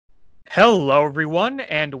Hello, everyone,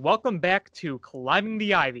 and welcome back to Climbing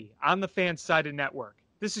the Ivy on the Fansided Network.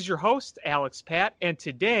 This is your host, Alex Pat, and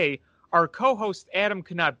today our co-host Adam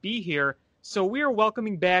could not be here, so we are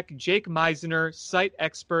welcoming back Jake Meisner, site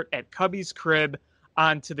expert at Cubby's Crib,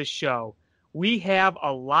 onto the show. We have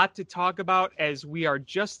a lot to talk about as we are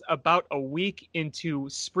just about a week into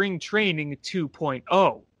Spring Training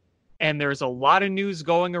 2.0, and there's a lot of news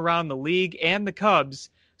going around the league and the Cubs,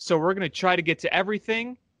 so we're going to try to get to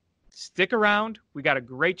everything. Stick around. We got a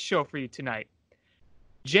great show for you tonight.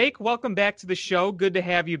 Jake, welcome back to the show. Good to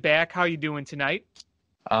have you back. How you doing tonight?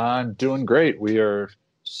 I'm doing great. We are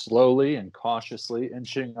slowly and cautiously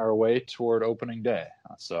inching our way toward opening day.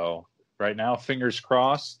 So right now, fingers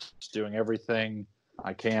crossed, just doing everything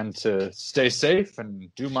I can to stay safe and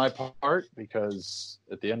do my part, because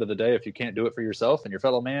at the end of the day, if you can't do it for yourself and your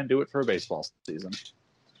fellow man, do it for a baseball season.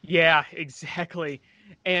 Yeah, exactly.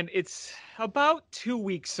 And it's about 2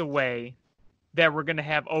 weeks away that we're going to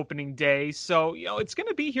have opening day. So, it's going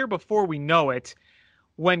to be here before we know it.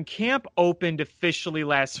 When camp opened officially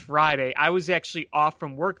last Friday, I was actually off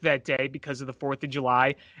from work that day because of the 4th of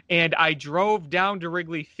July, and I drove down to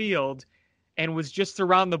Wrigley Field and was just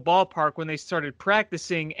around the ballpark when they started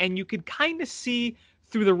practicing, and you could kind of see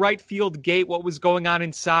through the right field gate what was going on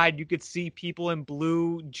inside. You could see people in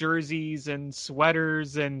blue jerseys and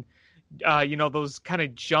sweaters and those kind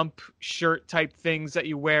of jump shirt type things that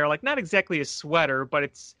you wear, like not exactly a sweater, but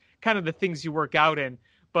it's kind of the things you work out in.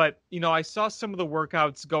 But, I saw some of the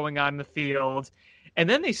workouts going on in the field, and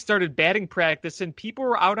then they started batting practice, and people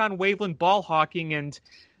were out on Waveland ball hawking, and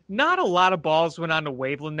not a lot of balls went on to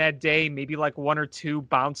Waveland that day. Maybe like one or two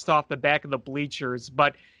bounced off the back of the bleachers,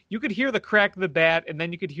 but you could hear the crack of the bat, and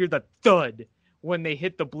then you could hear the thud when they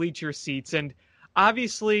hit the bleacher seats. And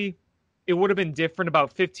obviously, it would have been different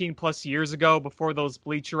about 15 plus years ago, before those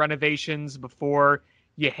bleacher renovations, before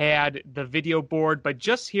you had the video board, but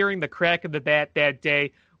just hearing the crack of the bat that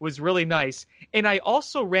day was really nice. And I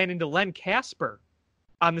also ran into Len Casper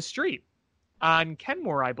on the street on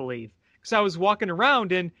Kenmore, I believe, because I was walking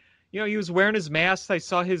around and, he was wearing his mask. I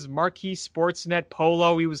saw his Marquee Sportsnet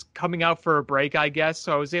polo. He was coming out for a break, I guess,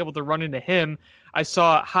 so I was able to run into him. I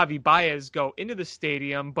saw Javi Baez go into the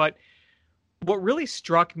stadium, but what really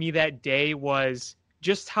struck me that day was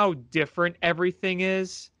just how different everything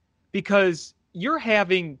is, because you're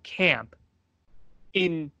having camp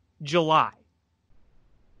in July.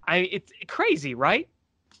 It's crazy, right?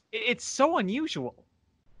 It's so unusual.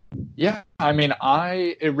 Yeah,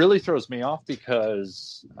 it really throws me off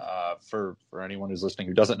because for anyone who's listening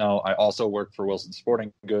who doesn't know, I also work for Wilson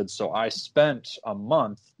Sporting Goods. So I spent a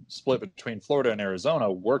month split between Florida and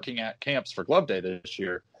Arizona working at camps for Glove Day this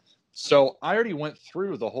year. So I already went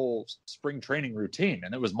through the whole spring training routine,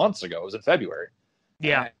 and it was months ago. It was in February.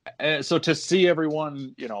 Yeah. And so to see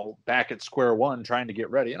everyone, back at square one trying to get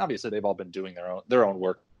ready, and obviously they've all been doing their own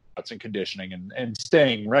workouts and conditioning and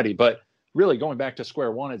staying ready, but really going back to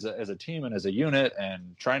square one as a team and as a unit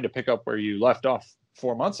and trying to pick up where you left off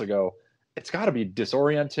 4 months ago, it's got to be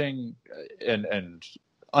disorienting and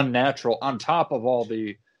unnatural on top of all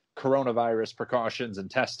the coronavirus precautions and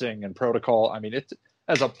testing and protocol. It's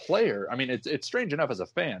as a player, it's strange enough as a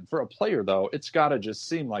fan. For a player, though, it's got to just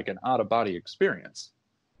seem like an out-of-body experience.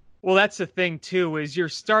 Well, that's the thing, too, is you're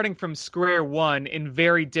starting from square one in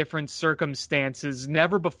very different circumstances.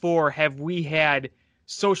 Never before have we had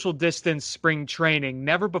social distance spring training.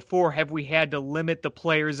 Never before have we had to limit the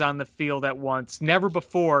players on the field at once. Never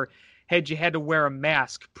before had you had to wear a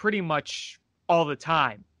mask pretty much all the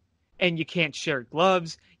time. And you can't share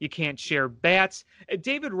gloves. You can't share bats.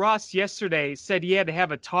 David Ross yesterday said he had to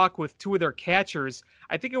have a talk with two of their catchers.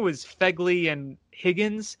 I think it was Fegley and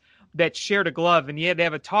Higgins that shared a glove. And he had to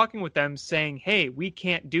have a talking with them saying, hey, we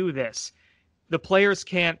can't do this. The players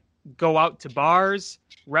can't go out to bars,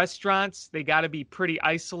 restaurants. They got to be pretty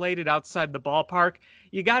isolated outside the ballpark.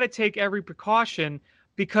 You got to take every precaution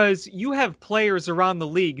because you have players around the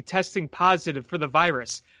league testing positive for the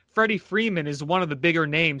virus. Freddie Freeman is one of the bigger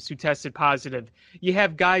names who tested positive. You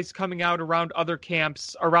have guys coming out around other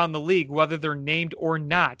camps around the league, whether they're named or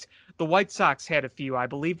not. The White Sox had a few. I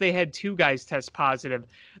believe they had 2 guys test positive.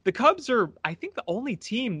 The Cubs are, I think, the only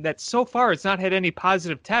team that so far has not had any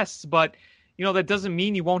positive tests, but that doesn't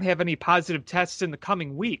mean you won't have any positive tests in the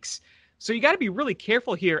coming weeks. So you got to be really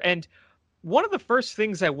careful here. And one of the first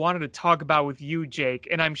things I wanted to talk about with you, Jake,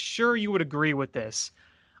 and I'm sure you would agree with this,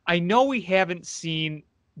 I know we haven't seen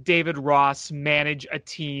David Ross manage a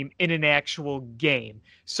team in an actual game.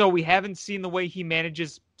 So we haven't seen the way he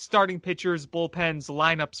manages starting pitchers, bullpens,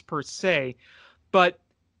 lineups per se. But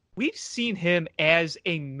we've seen him as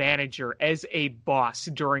a manager, as a boss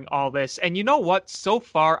during all this. And you know what? So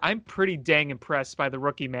far, I'm pretty dang impressed by the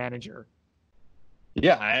rookie manager.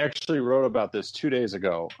 Yeah, I actually wrote about this 2 days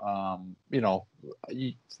ago.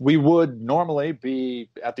 We would normally be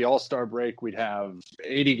at the All-Star break. We'd have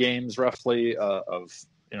 80 games roughly of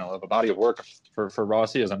a body of work for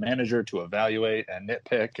Rossi as a manager to evaluate and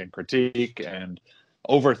nitpick and critique and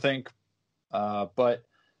overthink. But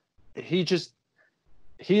he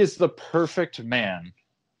is the perfect man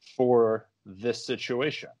for this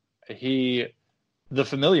situation. The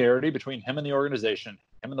familiarity between him and the organization,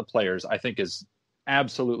 him and the players, I think is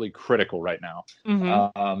absolutely critical right now.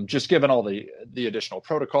 Mm-hmm. Just given all the additional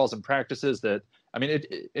protocols and practices that, I mean,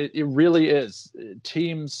 it really is.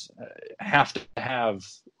 Teams have to have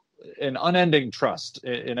an unending trust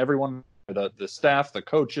in everyone, the staff, the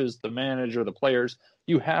coaches, the manager, the players.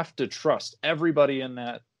 You have to trust everybody in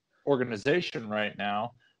that organization right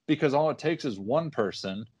now, because all it takes is one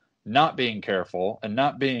person not being careful and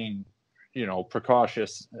not being,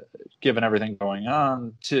 precautious, given everything going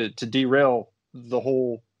on, to derail the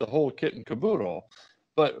whole kit and caboodle.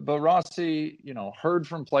 But Rossi, heard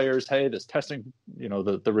from players, hey, this testing,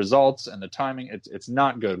 the results and the timing, it's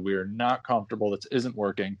not good. We are not comfortable. This isn't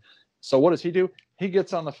working. So what does he do? He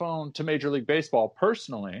gets on the phone to Major League Baseball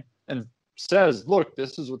personally and says, look,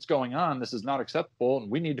 this is what's going on. This is not acceptable, and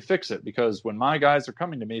we need to fix it, because when my guys are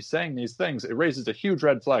coming to me saying these things, it raises a huge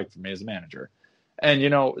red flag for me as a manager. And,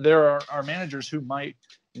 there are managers who might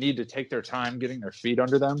need to take their time getting their feet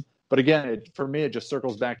under them. But again, for me, it just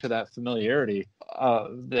circles back to that familiarity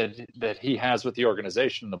that he has with the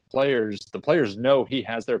organization. The players know he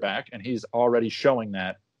has their back, and he's already showing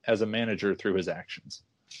that as a manager through his actions.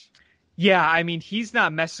 Yeah, I mean, he's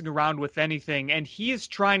not messing around with anything, and he is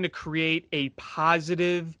trying to create a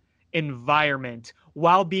positive environment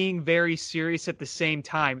while being very serious at the same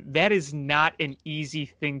time. That is not an easy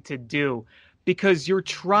thing to do, because you're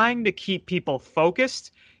trying to keep people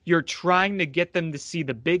focused. You're trying to get them to see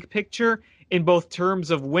the big picture in both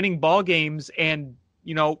terms of winning ball games and,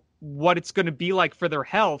 what it's going to be like for their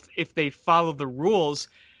health if they follow the rules.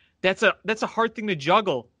 That's a hard thing to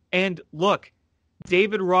juggle. And look,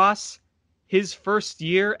 David Ross, his first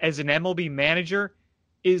year as an MLB manager,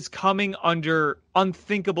 is coming under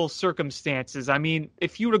unthinkable circumstances. I mean,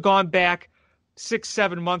 if you would have gone back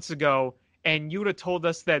 6-7 months ago and you would have told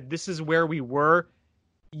us that this is where we were,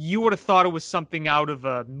 you would have thought it was something out of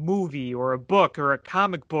a movie or a book or a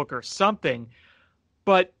comic book or something.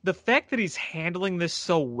 But the fact that he's handling this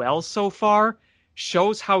so well so far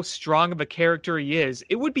shows how strong of a character he is.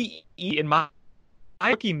 It would be, in my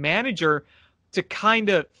rookie manager, to kind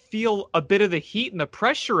of feel a bit of the heat and the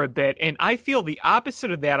pressure a bit. And I feel the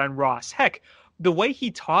opposite of that on Ross. Heck, the way he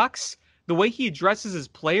talks, the way he addresses his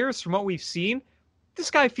players, from what we've seen, this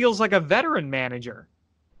guy feels like a veteran manager.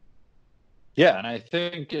 Yeah, and I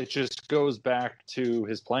think it just goes back to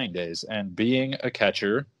his playing days and being a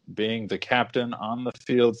catcher, being the captain on the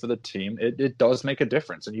field for the team. It does make a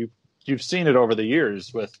difference. And you've seen it over the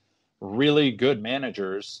years with really good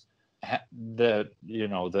managers that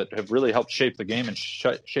have really helped shape the game and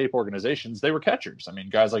shape organizations. They were catchers. I mean,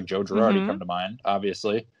 guys like Joe Girardi come to mind,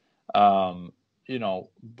 obviously. Joe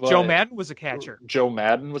Maddon was a catcher. Joe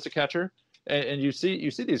Maddon was a catcher, and you see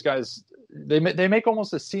these guys. They make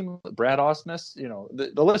almost a seamless. Brad Ausmus.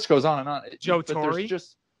 The list goes on and on. Joe Torre.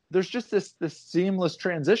 There's just this seamless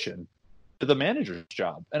transition to the manager's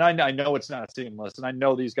job, and I know it's not seamless, and I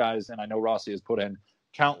know these guys, and I know Rossi has put in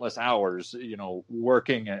countless hours,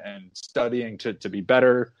 working and studying to be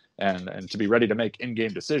better and to be ready to make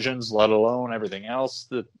in-game decisions, let alone everything else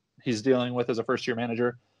that he's dealing with as a first-year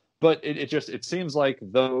manager. But it seems like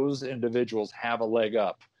those individuals have a leg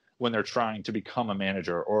up when they're trying to become a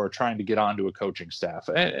manager or trying to get onto a coaching staff.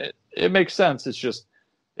 And it makes sense.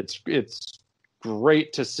 It's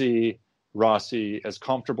great to see Rossi as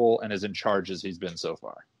comfortable and as in charge as he's been so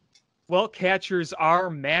far. Well, catchers are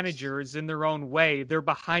managers in their own way. They're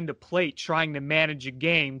behind a plate trying to manage a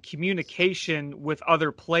game. Communication with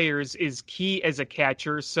other players is key as a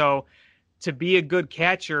catcher. So to be a good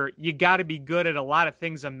catcher, you got to be good at a lot of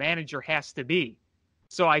things a manager has to be.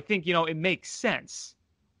 So I think, it makes sense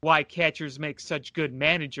why catchers make such good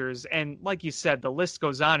managers. And like you said, the list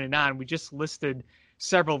goes on and on. We just listed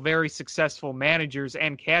several very successful managers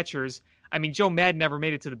and catchers. I mean, Joe Maddon never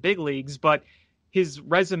made it to the big leagues, but his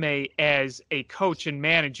resume as a coach and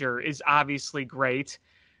manager is obviously great.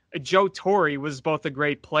 Joe Torre was both a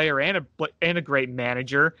great player and a great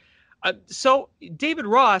manager. So David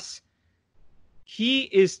Ross, he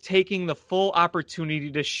is taking the full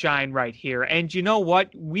opportunity to shine right here. And you know what?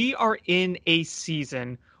 We are in a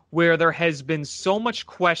season where there has been so much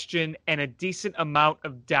question and a decent amount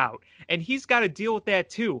of doubt. And he's got to deal with that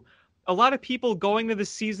too. A lot of people going to the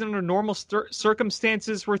season under normal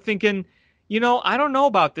circumstances were thinking, I don't know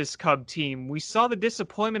about this Cub team. We saw the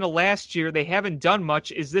disappointment of last year. They haven't done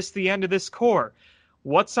much. Is this the end of this core?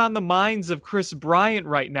 What's on the minds of Kris Bryant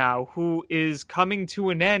right now, who is coming to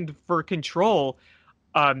an end for control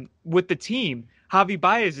with the team? Javi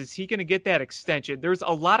Baez, is he going to get that extension? There's a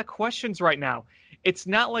lot of questions right now. It's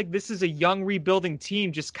not like this is a young rebuilding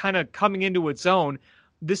team just kind of coming into its own.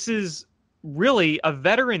 This is really a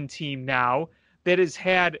veteran team now that has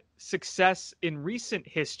had success in recent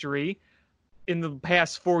history. In the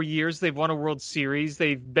past 4 years, they've won a World Series.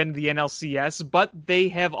 They've been to the NLCS, but they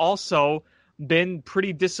have also been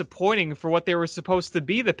pretty disappointing for what they were supposed to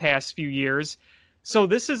be the past few years. So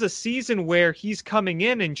this is a season where he's coming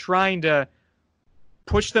in and trying to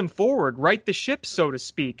push them forward, right the ship, so to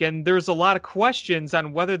speak. And there's a lot of questions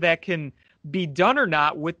on whether that can be done or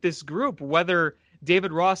not with this group, whether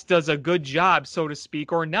David Ross does a good job, so to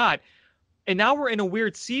speak, or not. And now we're in a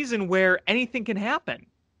weird season where anything can happen.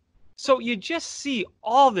 So you just see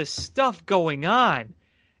all this stuff going on,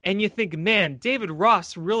 and you think, man, David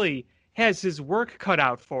Ross really has his work cut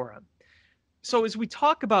out for him. So as we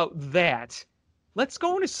talk about that, let's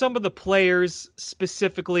go into some of the players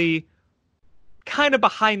specifically, kind of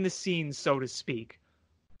behind the scenes, so to speak.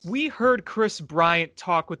 We heard Kris Bryant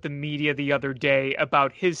talk with the media the other day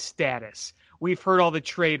about his status. We've heard all the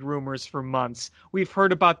trade rumors for months. We've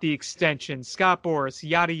heard about the extension, Scott Boras,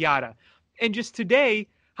 yada, yada. And just today,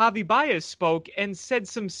 Javi Baez spoke and said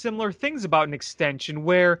some similar things about an extension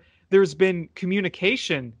where there's been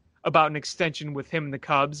communication about an extension with him and the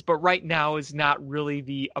Cubs, but right now is not really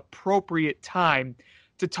the appropriate time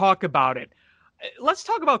to talk about it. Let's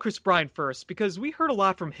talk about Kris Bryant first, because we heard a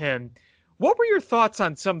lot from him. What were your thoughts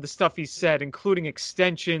on some of the stuff he said, including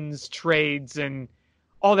extensions, trades, and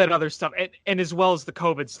all that other stuff, and as well as the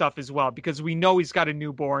COVID stuff as well, because we know he's got a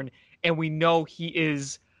newborn, and we know he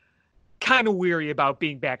is kind of weary about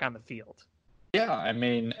being back on the field? Yeah, I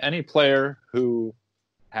mean, any player who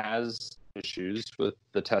has issues with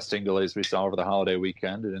the testing delays we saw over the holiday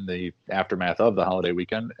weekend and in the aftermath of the holiday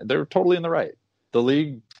weekend, they're totally in the right. The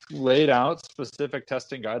league laid out specific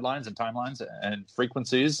testing guidelines and timelines and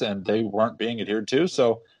frequencies, and they weren't being adhered to.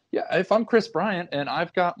 So, yeah, if I'm Kris Bryant and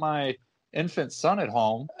I've got my infant son at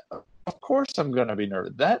home, of course I'm going to be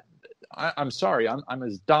nervous. I'm sorry, I'm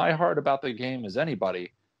as diehard about the game as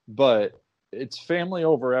anybody, but it's family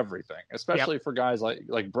over everything, especially for guys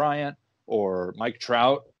like Bryant or Mike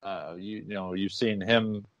Trout. You've seen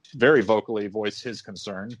him very vocally voice his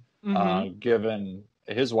concern, given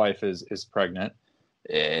his wife is pregnant.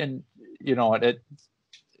 And, it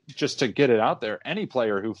just to get it out there, any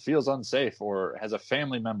player who feels unsafe or has a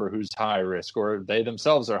family member who's high risk or they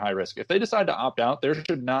themselves are high risk, if they decide to opt out, there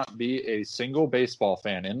should not be a single baseball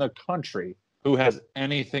fan in the country who has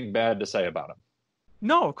anything bad to say about him.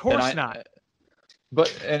 No, of course not.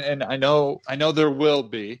 But and I know there will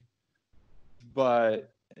be,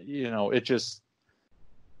 but it just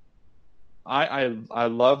I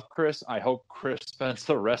love Kris. I hope Kris spends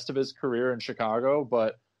the rest of his career in Chicago,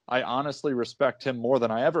 but I honestly respect him more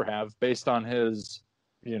than I ever have based on his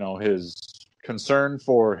concern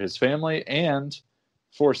for his family and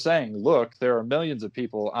for saying, look, there are millions of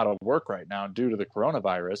people out of work right now due to the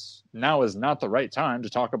coronavirus. Now is not the right time to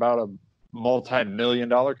talk about a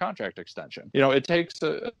multi-million-dollar contract extension. It takes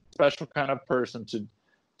a special kind of person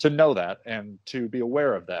to know that and to be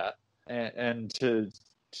aware of that and to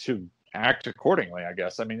act accordingly, I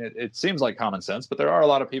guess. I mean, it seems like common sense, but there are a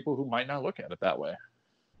lot of people who might not look at it that way.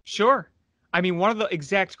 Sure. I mean, one of the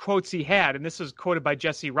exact quotes he had, and this was quoted by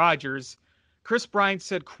Jesse Rogers, Kris Bryant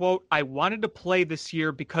said, quote, "I wanted to play this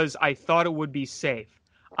year because I thought it would be safe.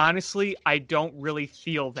 Honestly, I don't really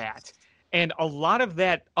feel that." And a lot of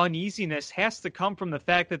that uneasiness has to come from the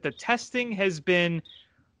fact that the testing has been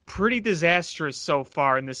pretty disastrous so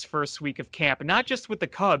far in this first week of camp, not just with the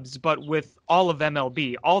Cubs, but with all of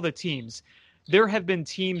MLB, all the teams. There have been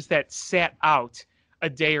teams that sat out a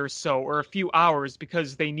day or so or a few hours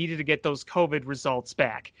because they needed to get those COVID results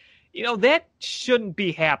back. That shouldn't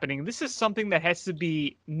be happening. This is something that has to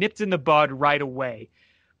be nipped in the bud right away,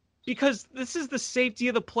 because this is the safety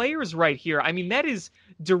of the players right here. I mean, that is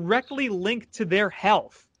directly linked to their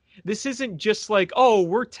health. This isn't just like, oh,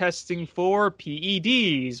 we're testing for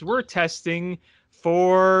PEDs. We're testing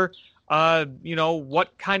for,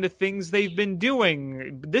 what kind of things they've been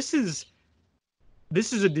doing. This is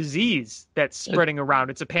a disease that's spreading around.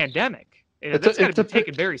 It's a pandemic. That's got to be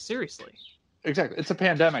taken very seriously. Exactly. It's a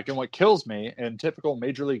pandemic. And what kills me in typical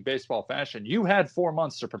Major League Baseball fashion, you had 4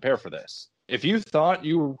 months to prepare for this. If you thought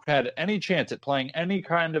you had any chance at playing any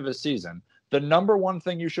kind of a season, the number one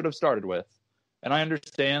thing you should have started with, and I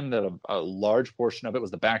understand that a large portion of it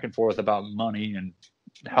was the back and forth about money and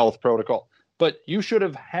health protocol, but you should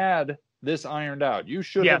have had this ironed out. You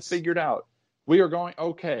should have figured out, we are going,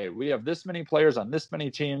 okay, we have this many players on this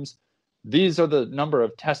many teams. These are the number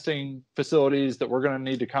of testing facilities that we're going to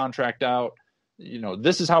need to contract out.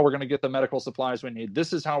 This is how we're going to get the medical supplies we need.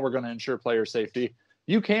 This is how we're going to ensure player safety.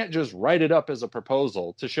 You can't just write it up as a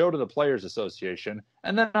proposal to show to the Players Association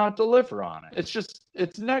and then not deliver on it.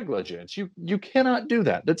 It's negligence. You cannot do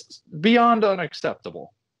that. That's beyond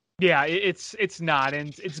unacceptable. Yeah, it's not.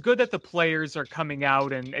 And it's good that the players are coming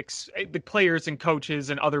out, and the players and coaches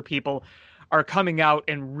and other people are coming out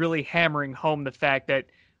and really hammering home the fact that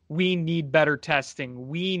we need better testing.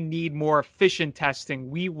 We need more efficient testing.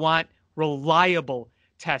 We want reliable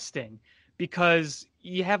testing, because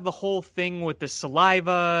you have the whole thing with the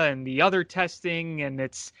saliva and the other testing, and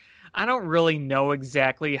I don't really know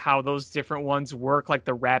exactly how those different ones work, like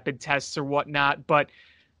the rapid tests or whatnot, but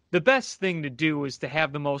the best thing to do is to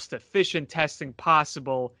have the most efficient testing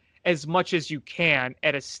possible as much as you can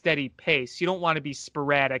at a steady pace. You don't want to be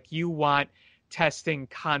sporadic. You want testing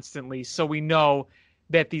constantly, so we know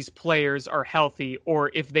that these players are healthy,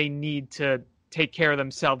 or if they need to take care of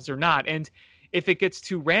themselves or not. And if it gets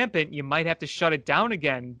too rampant, you might have to shut it down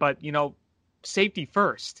again. But, safety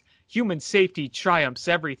first. Human safety triumphs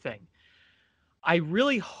everything. I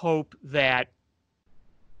really hope that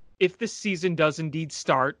if the season does indeed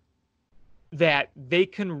start, that they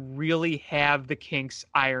can really have the kinks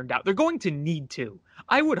ironed out. They're going to need to.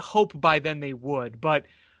 I would hope by then they would, but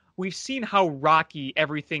we've seen how rocky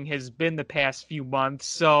everything has been the past few months,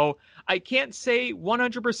 so I can't say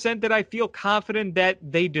 100% that I feel confident that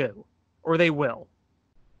they do, or they will.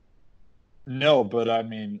 No, but I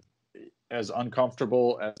mean, as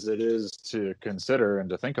uncomfortable as it is to consider and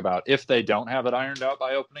to think about, if they don't have it ironed out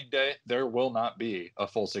by opening day, there will not be a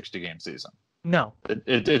full 60-game season. No.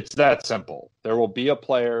 It's that simple. There will be a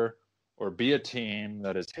player or be a team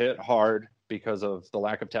that is hit hard because of the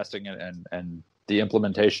lack of testing and the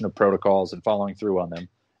implementation of protocols and following through on them.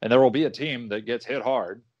 And there will be a team that gets hit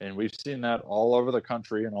hard. And we've seen that all over the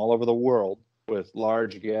country and all over the world with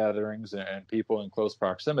large gatherings and people in close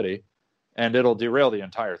proximity. And it'll derail the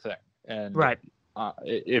entire thing. And right.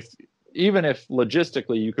 If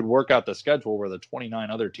logistically you could work out the schedule where the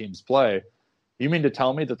 29 other teams play, you mean to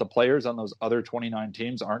tell me that the players on those other 29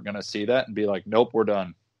 teams aren't going to see that and be like, nope, we're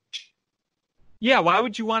done? Yeah, why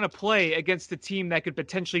would you want to play against a team that could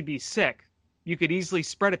potentially be sick? You could easily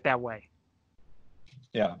spread it that way.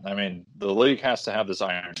 Yeah, I mean, the league has to have this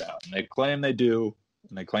ironed out. And they claim they do,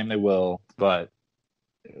 and they claim they will, but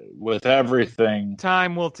with everything...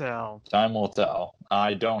 Time will tell. Time will tell.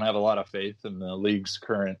 I don't have a lot of faith in the league's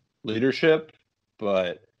current leadership,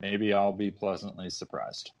 but maybe I'll be pleasantly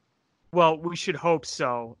surprised. Well, we should hope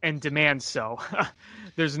so and demand so.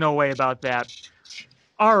 There's no way about that.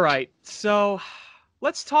 All right, so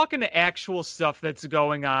let's talk into actual stuff that's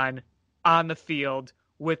going on the field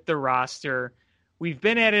with the roster. We've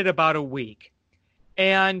been at it about a week,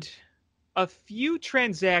 and a few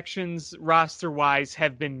transactions roster-wise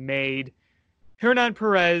have been made. Hernan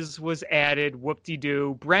Perez was added,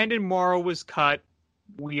 whoop-de-doo. Brandon Morrow was cut.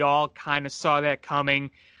 We all kind of saw that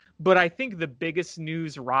coming. But I think the biggest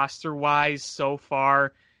news roster-wise so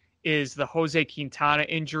far is the Jose Quintana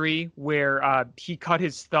injury, where he cut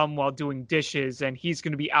his thumb while doing dishes, and he's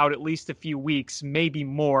going to be out at least a few weeks, maybe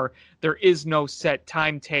more. There is no set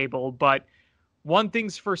timetable, but one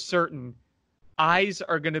thing's for certain. Eyes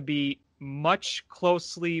are going to be much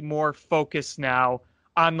closely more focused now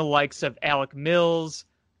on the likes of Alec Mills,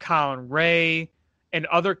 Colin Ray, and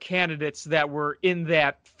other candidates that were in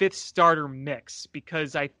that fifth starter mix,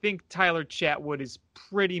 because I think Tyler Chatwood is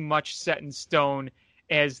pretty much set in stone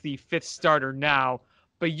as the fifth starter now.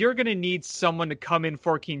 But you're going to need someone to come in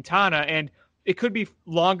for Quintana, and it could be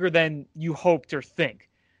longer than you hoped or think.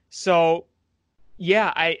 So,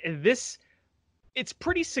 yeah, it's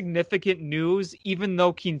pretty significant news, even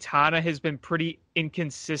though Quintana has been pretty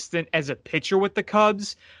inconsistent as a pitcher with the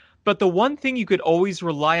Cubs. But the one thing you could always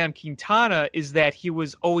rely on Quintana is that he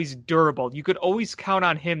was always durable. You could always count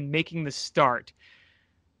on him making the start.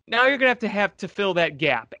 Now you're going to have to fill that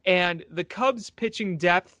gap. And the Cubs pitching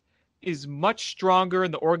depth is much stronger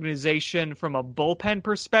in the organization from a bullpen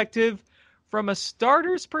perspective. From a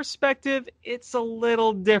starter's perspective, it's a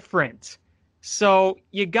little different. So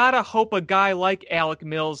you got to hope a guy like Alec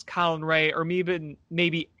Mills, Colin Ray, or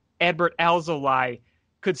maybe Adbert Alzolay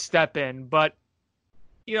could step in. But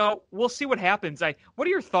we'll see what happens. What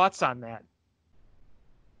are your thoughts on that?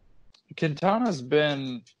 Quintana's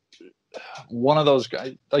been one of those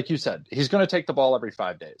guys, like you said, he's going to take the ball every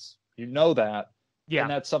 5 days. You know that. Yeah.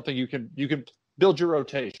 And that's something you can build your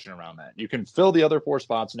rotation around that. You can fill the other 4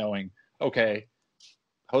 spots knowing, okay,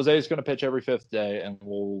 Jose is going to pitch every 5th day and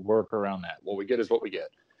we'll work around that. What we get is what we get.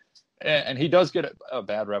 And he does get a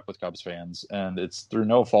bad rep with Cubs fans, and it's through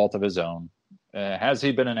no fault of his own. Has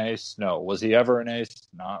he been an ace? No. Was he ever an ace?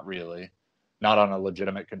 Not really. Not on a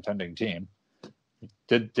legitimate contending team.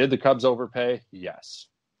 Did the Cubs overpay? Yes.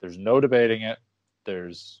 There's no debating it.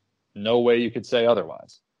 There's no way you could say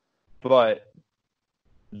otherwise. But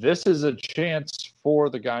this is a chance for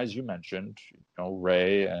the guys you mentioned,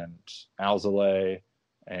 Ray and Alzolay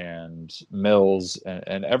and Mills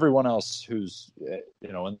and everyone else who's,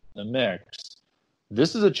 in the mix.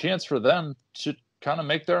 This is a chance for them to kind of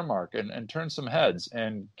make their mark and turn some heads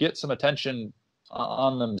and get some attention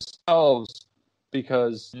on themselves,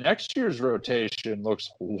 because next year's rotation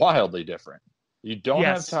looks wildly different. You don't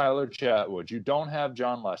have Tyler Chatwood. You don't have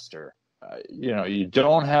John Lester. You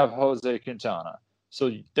don't have Jose Quintana.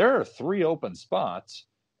 So there are 3 open spots.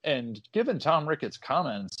 And given Tom Ricketts'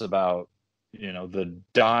 comments about, the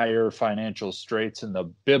dire financial straits and the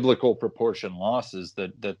biblical proportion losses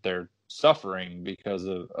that they're suffering because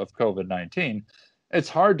of COVID-19, it's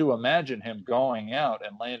hard to imagine him going out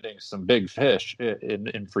and landing some big fish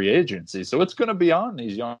in free agency. So it's going to be on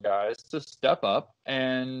these young guys to step up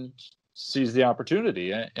and seize the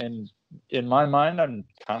opportunity. And in my mind, I'm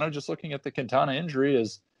kind of just looking at the Quintana injury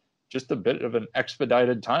as just a bit of an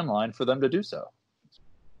expedited timeline for them to do so.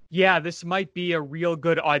 Yeah, this might be a real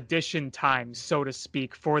good audition time, so to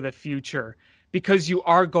speak, for the future, because you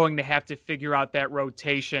are going to have to figure out that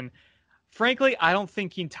rotation. Frankly, I don't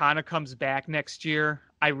think Quintana comes back next year.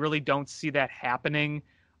 I really don't see that happening.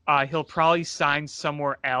 He'll probably sign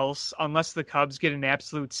somewhere else unless the Cubs get an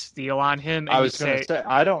absolute steal on him. And I was going to say,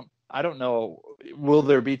 I don't know. Will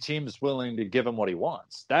there be teams willing to give him what he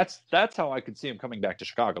wants? That's how I could see him coming back to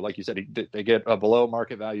Chicago. Like you said, they get a below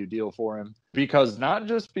market value deal for him, because not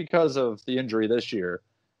just because of the injury this year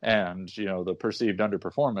and, the perceived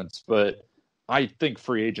underperformance, but I think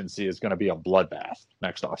free agency is going to be a bloodbath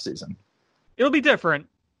next offseason. It'll be different.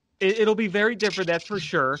 It'll be very different, that's for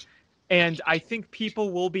sure. And I think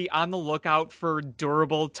people will be on the lookout for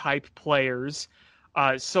durable type players.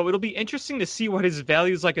 So it'll be interesting to see what his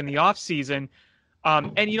value is like in the offseason.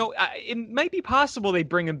 And, it might be possible they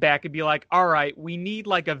bring him back and be like, all right, we need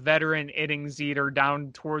like a veteran innings eater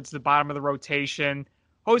down towards the bottom of the rotation.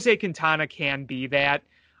 Jose Quintana can be that.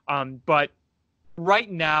 But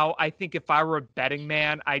right now, I think if I were a betting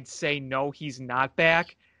man, I'd say no, he's not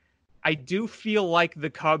back. I do feel like the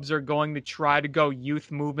Cubs are going to try to go youth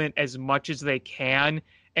movement as much as they can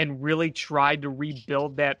and really try to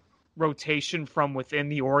rebuild that rotation from within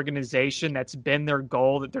the organization. That's been their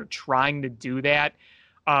goal, that they're trying to do that.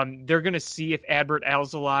 They're going to see if Adbert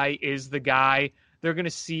Alzolay is the guy. They're going to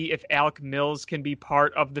see if Alec Mills can be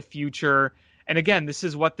part of the future. And again, this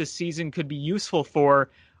is what this season could be useful for.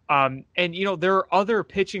 And, there are other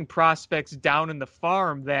pitching prospects down in the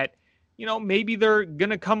farm that, maybe they're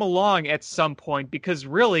going to come along at some point, because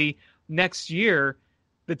really next year,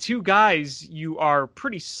 the 2 guys you are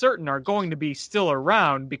pretty certain are going to be still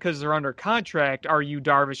around because they're under contract are Yu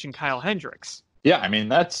Darvish and Kyle Hendricks. Yeah, I mean,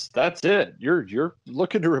 that's it. You're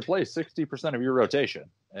looking to replace 60% of your rotation,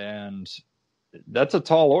 and that's a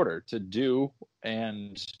tall order to do.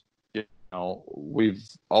 And, we've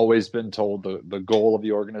always been told the goal of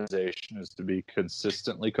the organization is to be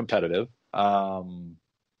consistently competitive.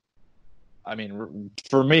 I mean,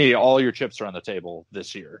 for me, all your chips are on the table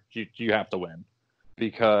this year. You have to win,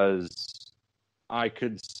 because I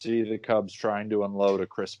could see the Cubs trying to unload a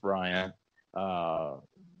Chris Bryant or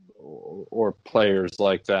players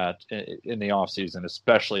like that in the offseason,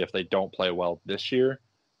 especially if they don't play well this year.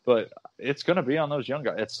 But it's going to be on those young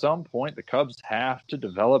guys. At some point, the Cubs have to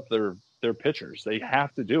develop their pitchers. They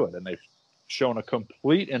have to do it, and they've shown a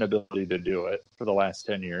complete inability to do it for the last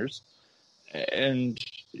 10 years. And,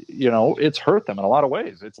 it's hurt them in a lot of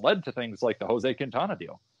ways. It's led to things like the Jose Quintana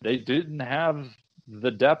deal. They didn't have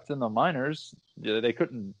the depth in the minors. They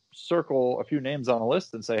couldn't circle a few names on a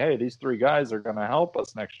list and say, hey, these 3 guys are going to help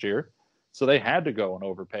us next year. So they had to go and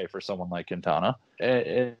overpay for someone like Quintana.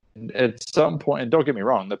 And at some point, and don't get me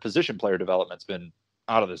wrong, the position player development's been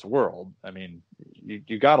out of this world. I mean,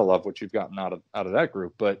 you got to love what you've gotten out of that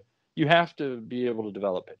group, but you have to be able to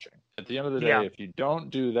develop pitching. At the end of the day, if you don't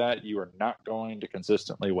do that, you are not going to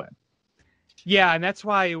consistently win. Yeah, and that's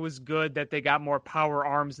why it was good that they got more power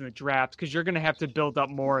arms in the draft, because you're going to have to build up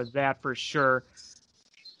more of that for sure.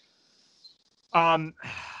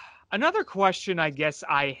 Another question I guess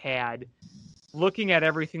I had, looking at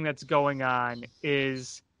everything that's going on,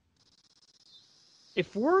 is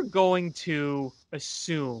if we're going to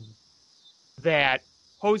assume that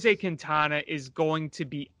Jose Quintana is going to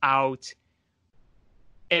be out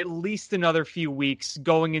at least another few weeks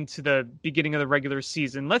going into the beginning of the regular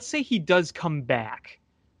season, let's say he does come back.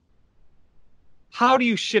 How do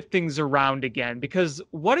you shift things around again? Because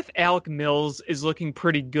what if Alec Mills is looking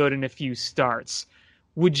pretty good in a few starts?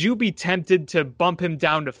 Would you be tempted to bump him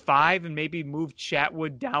down to 5 and maybe move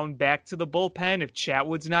Chatwood down back to the bullpen if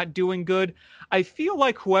Chatwood's not doing good? I feel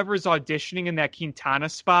like whoever's auditioning in that Quintana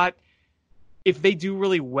spot, if they do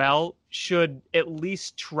really well, should at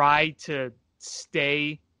least try to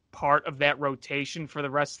stay part of that rotation for the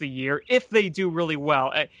rest of the year if they do really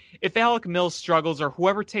well. If Alec Mills struggles or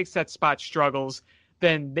whoever takes that spot struggles,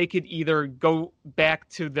 then they could either go back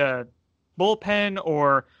to the bullpen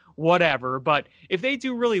or whatever. But if they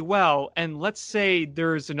do really well, and let's say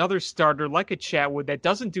there's another starter like a Chatwood that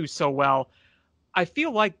doesn't do so well, I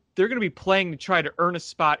feel like they're going to be playing to try to earn a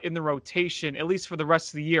spot in the rotation, at least for the rest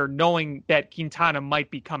of the year, knowing that Quintana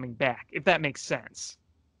might be coming back, if that makes sense.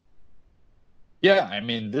 Yeah, I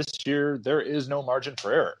mean, this year there is no margin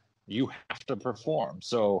for error. You have to perform.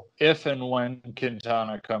 So if and when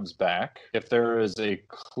Quintana comes back, if there is a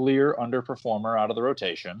clear underperformer out of the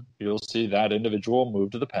rotation, you'll see that individual move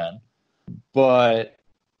to the pen. But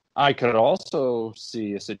I could also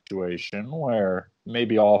see a situation where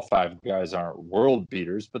maybe all 5 guys aren't world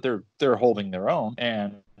beaters, but they're holding their own.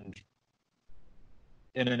 And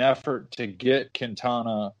in an effort to get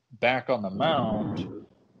Quintana back on the mound,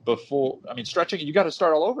 stretching, you got to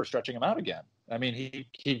start all over stretching him out again. I mean,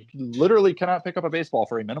 he literally cannot pick up a baseball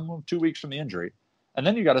for a minimum of 2 weeks from the injury. And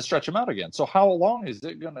then you got to stretch him out again. So how long is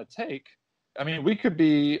it going to take? I mean, we could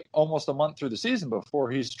be almost a month through the season before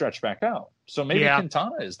he's stretched back out. So maybe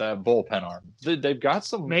Quintana is that bullpen arm. They've got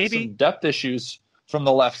some depth issues from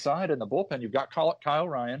the left side in the bullpen. You've got Kyle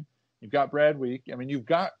Ryan. You've got Brad Week. I mean, you've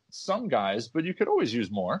got some guys, but you could always use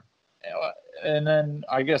more. And then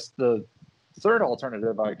I guess the third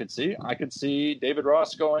alternative I could see David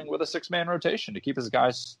Ross going with a 6-man rotation to keep his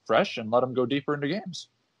guys fresh and let them go deeper into games.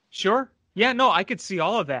 Sure. Yeah, no, I could see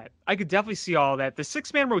all of that. I could definitely see all of that. The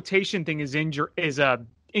 6-man rotation thing is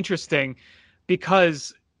interesting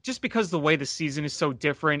because the way the season is so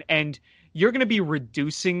different and you're going to be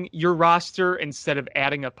reducing your roster instead of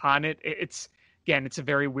adding upon it. It's a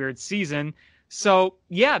very weird season. So,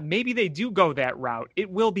 yeah, maybe they do go that route. It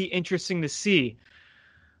will be interesting to see.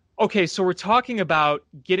 Okay, so we're talking about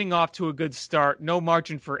getting off to a good start, no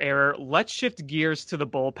margin for error. Let's shift gears to the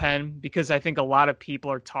bullpen because I think a lot of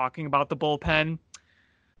people are talking about the bullpen.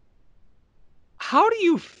 How do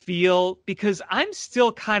you feel? Because I'm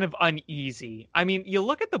still kind of uneasy. I mean, you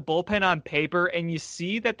look at the bullpen on paper and you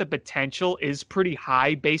see that the potential is pretty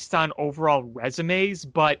high based on overall resumes.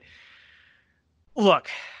 But look,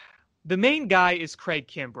 the main guy is Craig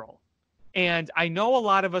Kimbrell. And I know a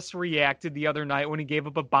lot of us reacted the other night when he gave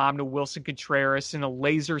up a bomb to Wilson Contreras and a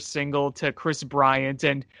laser single to Chris Bryant.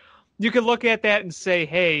 And you could look at that and say,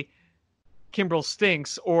 hey, Kimbrell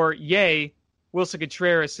stinks, or yay, Wilson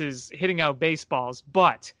Contreras is hitting out baseballs.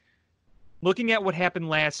 But looking at what happened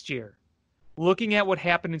last year, looking at what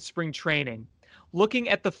happened in spring training, looking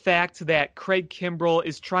at the fact that Craig Kimbrell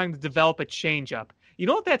is trying to develop a changeup, you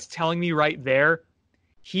know what that's telling me right there?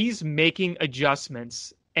 He's making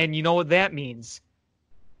adjustments. And you know what that means?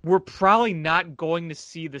 We're probably not going to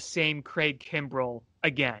see the same Craig Kimbrell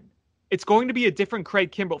again. It's going to be a different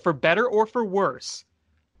Craig Kimbrell, for better or for worse.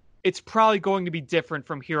 It's probably going to be different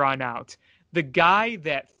from here on out. The guy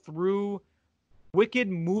that threw wicked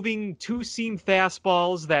moving 2-seam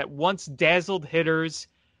fastballs that once dazzled hitters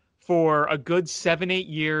for a good 7-8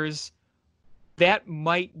 years, that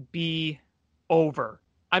might be over.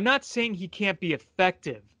 I'm not saying he can't be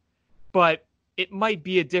effective, but it might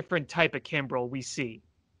be a different type of Kimbrell we see.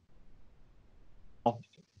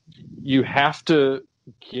 You have to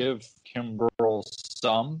give Kimbrell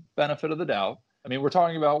some benefit of the doubt. I mean, we're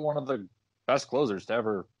talking about one of the best closers to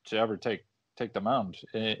ever take the mound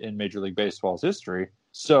in Major League Baseball's history.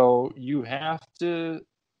 So you have to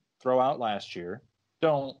throw out last year.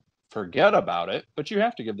 Don't forget about it, but you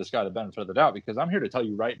have to give this guy the benefit of the doubt because I'm here to tell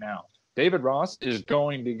you right now, David Ross is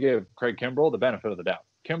going to give Craig Kimbrell the benefit of the doubt.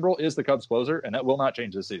 Kimbrell is the Cubs closer, and that will not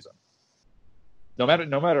change this season. No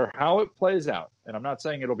matter how it plays out, and I'm not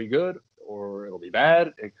saying it'll be good or it'll be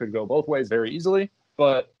bad. It could go both ways very easily,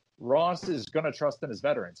 but Ross is going to trust in his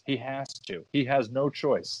veterans. He has to. He has no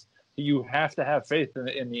choice. You have to have faith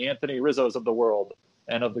in the Anthony Rizzos of the world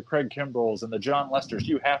and of the Craig Kimbrells and the John Lesters.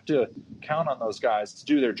 You have to count on those guys to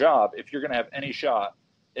do their job if you're going to have any shot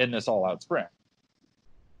in this all-out sprint.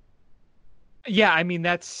 Yeah, I mean,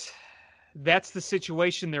 that's that's the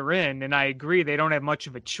situation they're in, and I agree they don't have much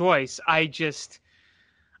of a choice.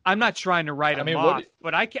 I'm not trying to write I them mean, off,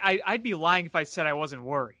 but I'd be lying if I said I wasn't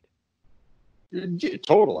worried.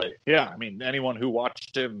 Totally. Yeah. I mean, anyone who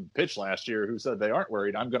watched him pitch last year who said they aren't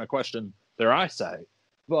worried, I'm going to question their eyesight.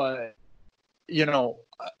 But, you know,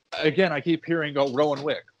 again, I keep hearing, Rowan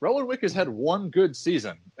Wick. Rowan Wick has had one good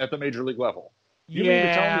season at the major league level. You mean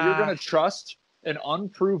to tell me you're going to trust an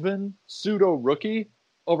unproven pseudo rookie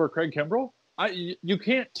over Craig Kimbrell? You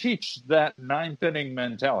can't teach that ninth inning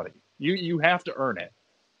mentality. You have to earn it.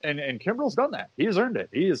 And Kimbrell's done that. He has earned it.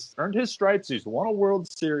 He has earned his stripes. He's won a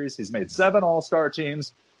World Series. He's made 7 All-Star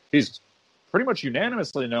teams. He's pretty much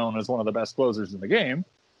unanimously known as one of the best closers in the game.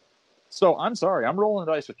 So I'm sorry. I'm rolling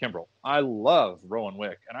the dice with Kimbrell. I love Rowan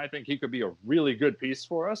Wick, and I think he could be a really good piece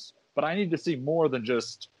for us. But I need to see more than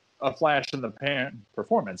just a flash in the pan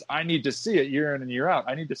performance. I need to see it year in and year out.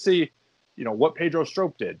 I need to see, what Pedro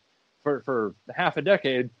Strop did. For half a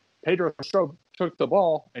decade, Pedro Strop took the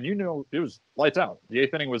ball, and it was lights out. The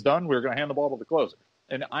 8th inning was done. We were going to hand the ball to the closer.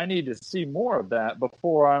 And I need to see more of that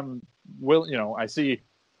before I see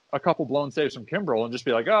a couple blown saves from Kimbrell and just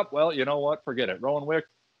be like, oh, well, you know what? Forget it. Rowan Wick,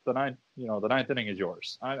 the ninth inning is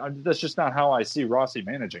yours. That's just not how I see Rossi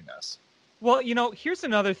managing this. Well, here's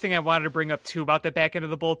another thing I wanted to bring up, too, about the back end of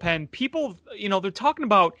the bullpen. People, they're talking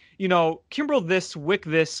about, Kimbrell this, Wick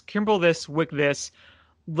this, Kimbrell this, Wick this.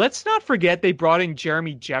 Let's not forget they brought in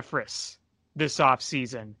Jeremy Jeffress this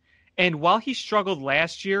offseason. And while he struggled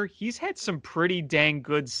last year, he's had some pretty dang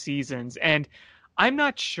good seasons. And I'm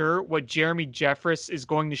not sure what Jeremy Jeffress is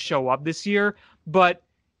going to show up this year, but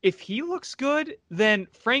if he looks good, then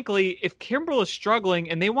frankly, if Kimbrell is struggling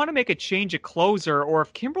and they want to make a change at closer, or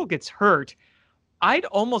if Kimbrell gets hurt, I'd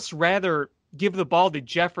almost rather give the ball to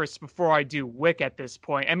Jeffress before I do Wick at this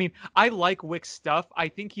point. I mean, I like Wick's stuff. I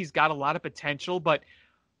think he's got a lot of potential, but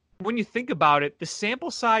when you think about it, the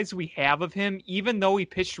sample size we have of him, even though he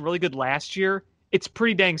pitched really good last year, it's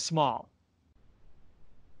pretty dang small.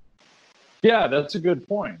 Yeah, that's a good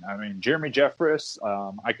point. I mean, Jeremy Jeffress,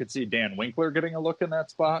 I could see Dan Winkler getting a look in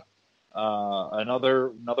that spot.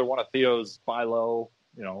 Another one of Theo's buy low,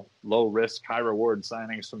 low risk, high reward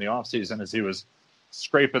signings from the offseason as he was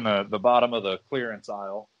scraping the bottom of the clearance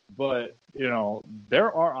aisle. But,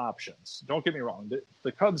 there are options. Don't get me wrong.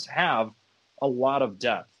 The Cubs have a lot of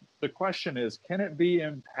depth. The question is, can it be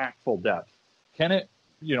impactful depth? Can it,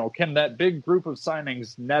 can that big group of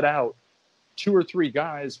signings net out 2 or 3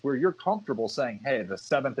 guys where you're comfortable saying, hey, the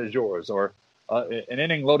 7th is yours, or an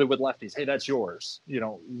inning loaded with lefties, hey, that's yours.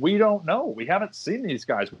 We don't know. We haven't seen these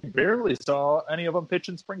guys. We barely saw any of them pitch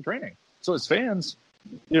in spring training. So as fans,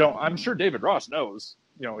 I'm sure David Ross knows,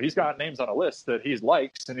 he's got names on a list that he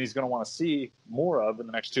likes and he's going to want to see more of in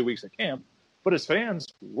the next 2 weeks at camp. But as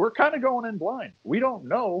fans, we're kind of going in blind. We don't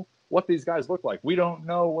know what these guys look like. We don't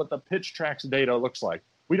know what the pitch tracks data looks like.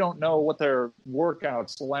 We don't know what their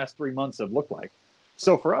workouts the last 3 months have looked like.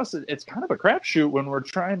 So for us, it's kind of a crapshoot when we're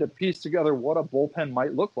trying to piece together what a bullpen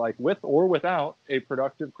might look like with or without a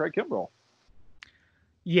productive Craig Kimbrell.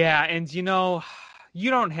 Yeah, and you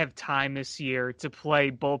don't have time this year to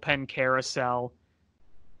play bullpen carousel.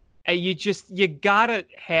 You gotta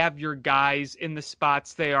have your guys in the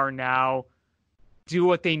spots they are now, do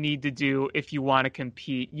what they need to do if you want to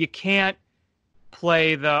compete. You can't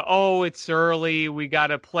play it's early, we got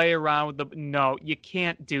to play around with no, you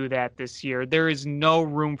can't do that this year. There is no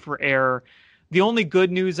room for error. The only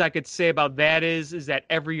good news I could say about that is that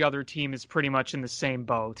every other team is pretty much in the same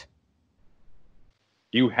boat.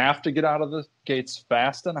 You have to get out of the gates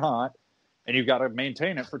fast and hot, and you've got to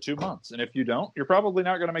maintain it for 2 months. And if you don't, you're probably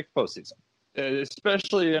not going to make the postseason,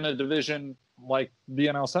 especially in a division like the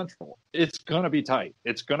NL Central. It's going to be tight.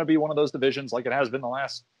 It's going to be one of those divisions like it has been the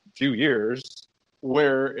last few years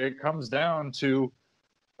where it comes down to,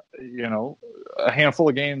 a handful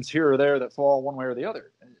of games here or there that fall one way or the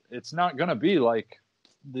other. It's not going to be like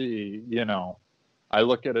I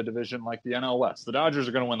look at a division like the NL West. The Dodgers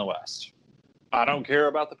are going to win the West. I don't care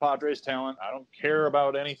about the Padres' talent. I don't care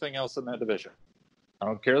about anything else in that division. I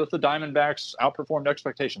don't care that the Diamondbacks outperformed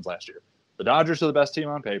expectations last year. The Dodgers are the best team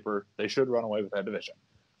on paper. They should run away with that division.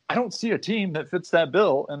 I don't see a team that fits that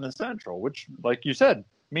bill in the Central, which, like you said,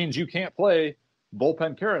 means you can't play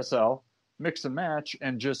bullpen carousel, mix and match,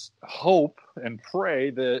 and just hope and pray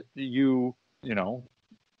that you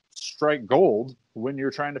strike gold when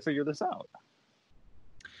you're trying to figure this out.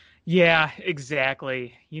 Yeah,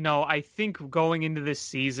 exactly. I think going into this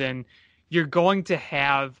season, you're going to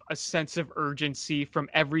have a sense of urgency from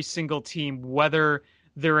every single team, whether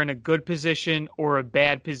they're in a good position or a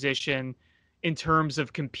bad position in terms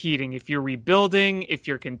of competing. If you're rebuilding, if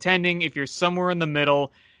you're contending, if you're somewhere in the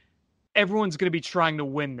middle, everyone's going to be trying to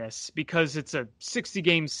win this because it's a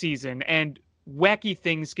 60-game season and wacky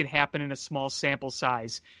things can happen in a small sample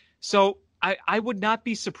size. So I would not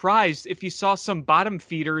be surprised if you saw some bottom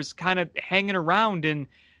feeders kind of hanging around and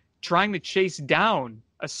trying to chase down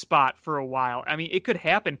a spot for a while. I mean, it could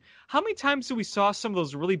happen. How many times do we saw some of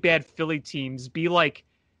those really bad Philly teams be like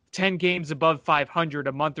 10 games above 500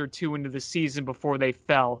 a month or two into the season before they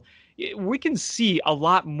fell? We can see a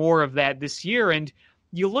lot more of that this year. And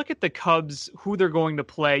you look at the Cubs, who they're going to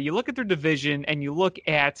play, you look at their division, and you look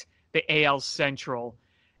at the AL Central,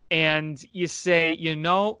 and you say,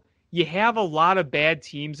 you have a lot of bad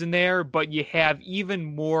teams in there, but you have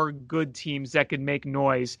even more good teams that could make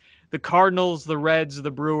noise. The Cardinals, the Reds, the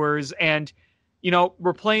Brewers, and,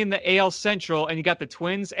 we're playing the AL Central, and you got the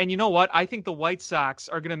Twins, and you know what? I think the White Sox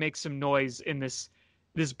are going to make some noise in this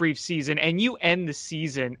brief season, and you end the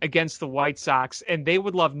season against the White Sox, and they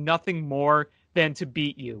would love nothing more than to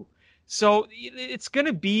beat you. So it's going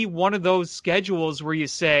to be one of those schedules where you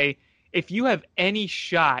say, if you have any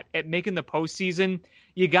shot at making the postseason,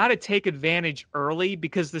 you got to take advantage early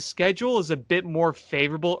because the schedule is a bit more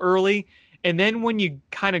favorable early. And then when you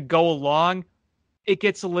kind of go along, it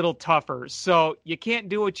gets a little tougher. So you can't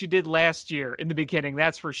do what you did last year in the beginning,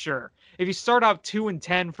 that's for sure. If you start out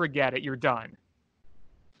 2-10, forget it, you're done.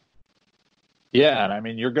 Yeah, and I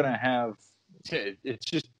mean, you're going to have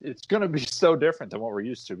it's going to be so different than what we're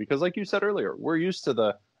used to because, like you said earlier, we're used to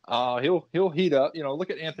the he'll heat up.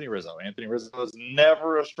 Look at Anthony Rizzo. Anthony Rizzo is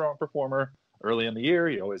never a strong performer early in the year.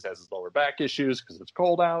 He always has his lower back issues because it's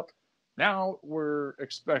cold out. Now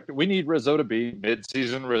we need Rizzo to be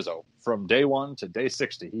mid-season Rizzo from day 1 to day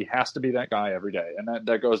 60. He has to be that guy every day, and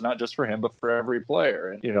that goes not just for him but for every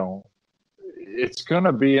player. And it's going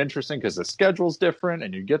to be interesting because the schedule's different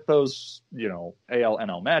and you get those, AL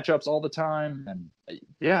NL matchups all the time. And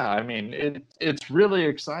yeah, I mean, it's really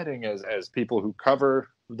exciting as people who cover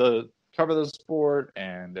the sport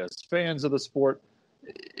and as fans of the sport.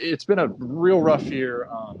 It's been a real rough year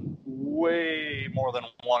on way more than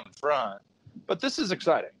one front, but this is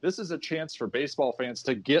exciting. This is a chance for baseball fans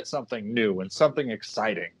to get something new and something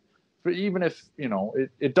exciting. But even if,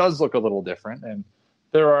 it does look a little different and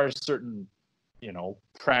there are certain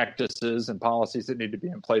practices and policies that need to be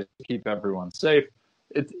in place to keep everyone safe.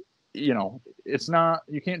 It's not,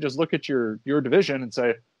 you can't just look at your division and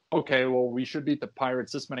say, okay, well, we should beat the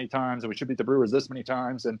Pirates this many times and we should beat the Brewers this many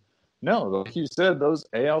times. And no, like you said, those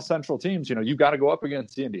AL Central teams, you got to go up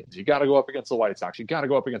against the Indians. You got to go up against the White Sox. You got to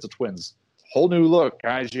go up against the Twins. Whole new look,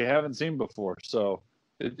 guys, you haven't seen before. So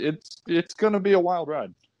it's going to be a wild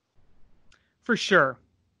ride. For sure.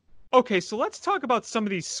 Okay, so let's talk about some of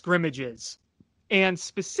these scrimmages. And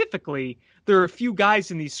specifically, there are a few guys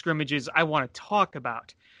in these scrimmages I want to talk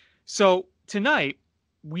about. So tonight,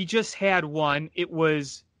 we just had one. It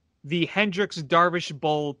was the Hendricks Darvish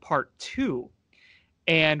Bowl Part 2.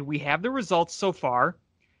 And we have the results so far.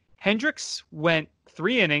 Hendricks went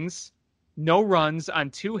 3 innings, no runs on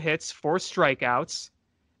 2 hits, 4 strikeouts.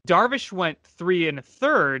 Darvish went 3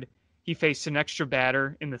 1/3. He faced an extra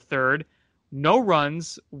batter in the 3rd. No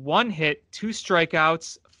runs, 1 hit, 2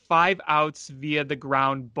 strikeouts, 5 outs via the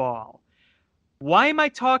ground ball. Why am I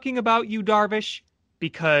talking about Yu Darvish?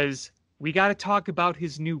 Because we got to talk about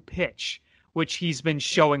his new pitch, which he's been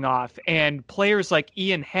showing off. And players like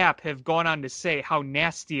Ian Happ have gone on to say how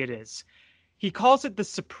nasty it is. He calls it the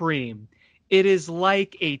Supreme. It is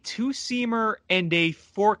like a 2-seamer and a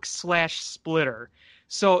fork/splitter.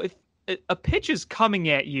 So if a pitch is coming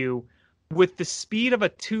at you with the speed of a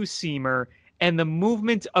 2-seamer and the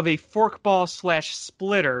movement of a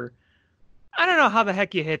forkball/splitter, I don't know how the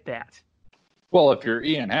heck you hit that. Well, if you're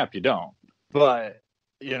Ian Happ, you don't. But,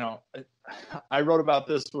 I wrote about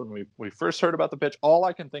this when we first heard about the pitch. All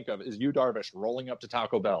I can think of is Yu Darvish rolling up to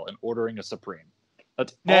Taco Bell and ordering a Supreme.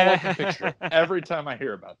 That's all I can picture every time I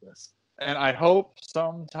hear about this. And I hope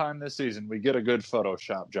sometime this season we get a good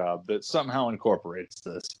Photoshop job that somehow incorporates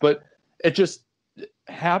this. But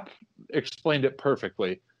Happ explained it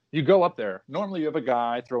perfectly. You go up there. Normally you have a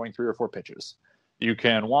guy throwing 3 or 4 pitches. You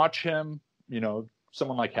can watch him,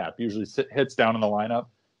 someone like Happ usually hits down in the lineup.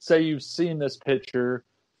 Say you've seen this pitcher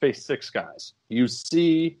face 6 guys. You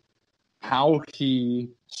see how he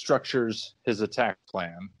structures his attack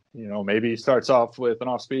plan. Maybe he starts off with an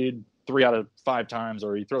off-speed 3 out of 5 times,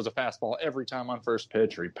 or he throws a fastball every time on first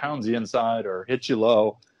pitch, or he pounds the inside or hits you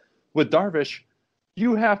low. With Darvish,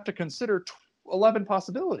 you have to consider 11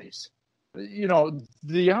 possibilities.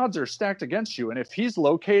 The odds are stacked against you. And if he's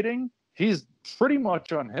locating, he's pretty much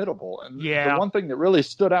unhittable. And the one thing that really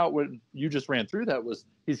stood out when you just ran through that was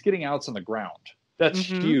he's getting outs on the ground. That's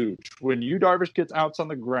huge. When Yu Darvish gets outs on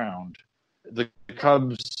the ground, the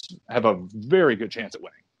Cubs have a very good chance at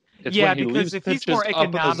winning. It's Yeah, when he because leaves if he's pitches more up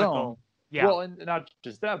in the zone. economical, yeah, Well, and not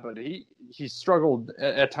just that, but he struggled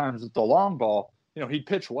at times with the long ball. He'd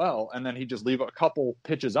pitch well, and then he'd just leave a couple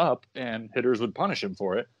pitches up, and hitters would punish him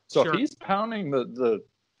for it. So if sure. he's pounding the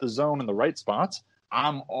zone in the right spots,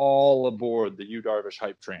 I'm all aboard the Yu Darvish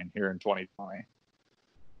hype train here in 2020.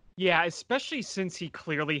 Yeah, especially since he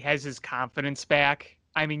clearly has his confidence back.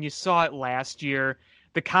 I mean, you saw it last year.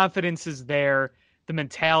 The confidence is there, the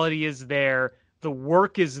mentality is there, the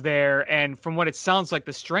work is there, and from what it sounds like,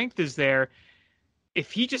 the strength is there.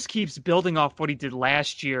 If he just keeps building off what he did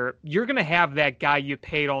last year, you're going to have that guy you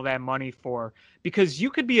paid all that money for. Because you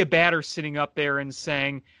could be a batter sitting up there and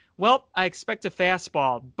saying, well, I expect a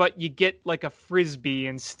fastball, but you get like a frisbee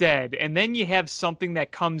instead. And then you have something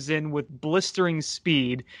that comes in with blistering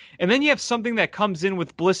speed. And then you have something that comes in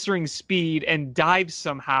with blistering speed and dives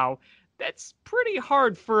somehow. That's pretty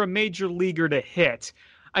hard for a major leaguer to hit.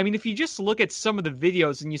 I mean, if you just look at some of the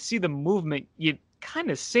videos and you see the movement, you kind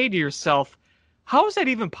of say to yourself, how is that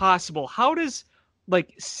even possible? How does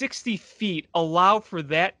like 60 feet allow for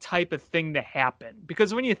that type of thing to happen?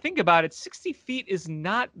 Because when you think about it, 60 feet is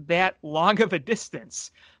not that long of a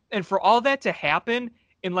distance. And for all that to happen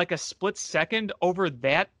in like a split second over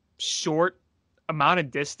that short amount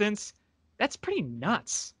of distance, that's pretty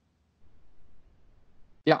nuts.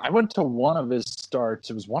 Yeah, I went to one of his starts.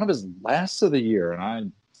 It was one of his last of the year,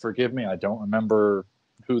 and forgive me, I don't remember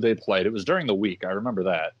who they played. It was during the week. I remember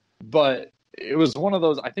that. But it was one of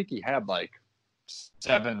those, I think he had like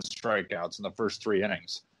 7 strikeouts in the first 3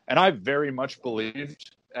 innings. And I very much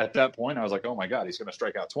believed at that point, I was like, oh my God, he's going to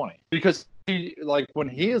strike out 20. Because when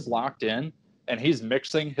he is locked in and he's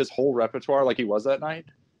mixing his whole repertoire like he was that night,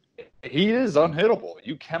 he is unhittable.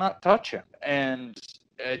 You cannot touch him. And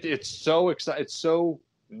it's so exciting. It's so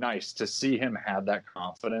nice to see him have that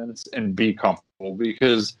confidence and be comfortable,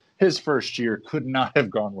 because his first year could not have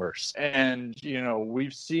gone worse. And,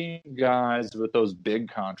 we've seen guys with those big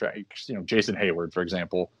contracts, Jason Hayward, for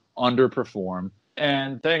example, underperform.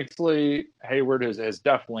 And thankfully, Hayward has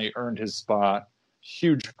definitely earned his spot.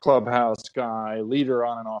 Huge clubhouse guy, leader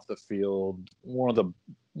on and off the field, one of the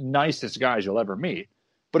nicest guys you'll ever meet.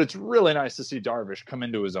 But it's really nice to see Darvish come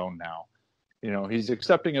into his own now. He's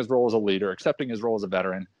accepting his role as a leader, accepting his role as a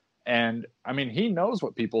veteran. And, I mean, he knows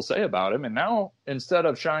what people say about him. And now, instead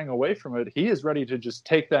of shying away from it, he is ready to just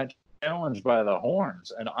take that challenge by the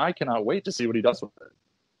horns. And I cannot wait to see what he does with it.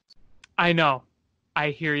 I know.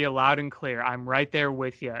 I hear you loud and clear. I'm right there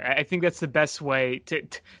with you. I think that's the best way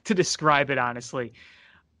to describe it, honestly.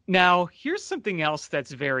 Now, here's something else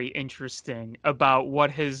that's very interesting about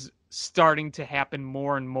what is starting to happen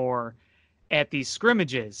more and more at these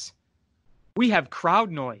scrimmages. We have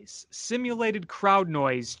crowd noise, simulated crowd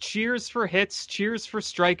noise, cheers for hits, cheers for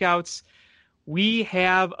strikeouts. We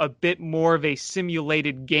have a bit more of a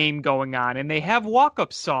simulated game going on, and they have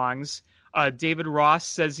walk-up songs. David Ross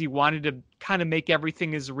says he wanted to kind of make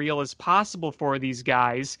everything as real as possible for these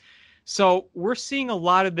guys. So we're seeing a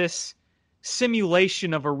lot of this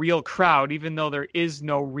simulation of a real crowd, even though there is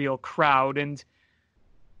no real crowd. And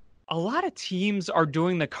a lot of teams are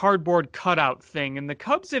doing the cardboard cutout thing, and the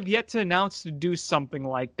Cubs have yet to announce to do something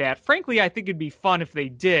like that. Frankly, I think it'd be fun if they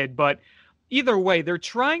did, but either way, they're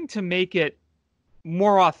trying to make it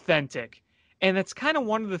more authentic. And that's kind of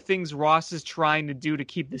one of the things Ross is trying to do to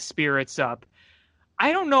keep the spirits up.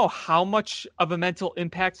 I don't know how much of a mental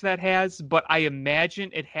impact that has, but I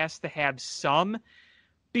imagine it has to have some,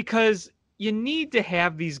 because you need to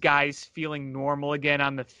have these guys feeling normal again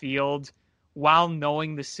on the field while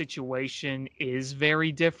knowing the situation is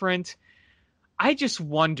very different. I just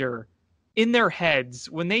wonder, in their heads,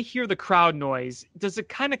 when they hear the crowd noise, does it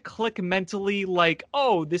kind of click mentally like,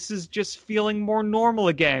 oh, this is just feeling more normal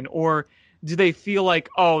again? Or do they feel like,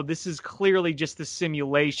 oh, this is clearly just a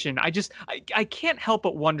simulation? I can't help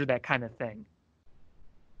but wonder that kind of thing.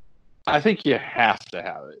 I think you have to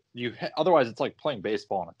have it. Otherwise, it's like playing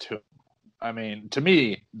baseball in a tomb. I mean, to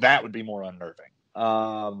me, that would be more unnerving.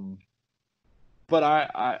 But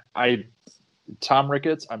I, Tom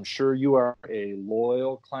Ricketts, I'm sure you are a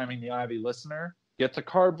loyal Climbing the Ivy listener. Get the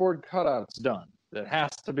cardboard cutouts done. That has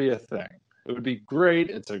to be a thing. It would be great.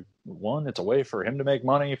 It's a way for him to make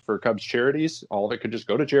money for Cubs charities. All of it could just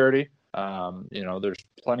go to charity. There's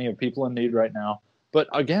plenty of people in need right now. But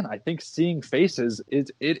again, I think seeing faces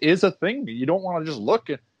is a thing. You don't want to just look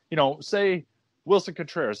at, say Wilson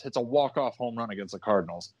Contreras hits a walk-off home run against the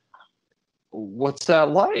Cardinals. What's that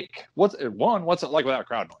like? What's it like without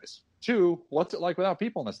crowd noise? 2, what's it like without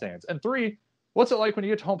people in the stands? And 3, what's it like when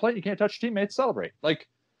you get to home plate and you can't touch your teammates, celebrate? Like,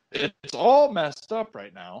 it's all messed up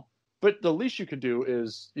right now. But the least you could do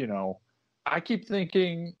is, I keep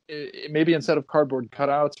thinking maybe instead of cardboard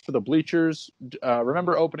cutouts for the bleachers.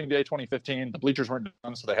 Remember opening day 2015? The bleachers weren't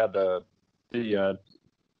done, so they had the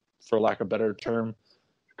for lack of a better term,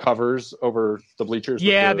 covers over the bleachers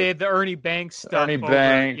with Yeah, they the had the Ernie Banks stuff Ernie over.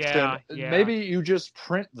 Banks, and Yeah, yeah. maybe you just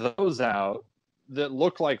print those out that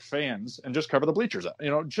look like fans and just cover the bleachers up.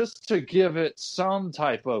 Just to give it some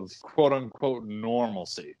type of quote unquote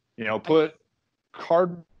normalcy. Put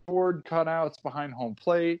cardboard cutouts behind home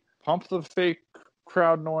plate, pump the fake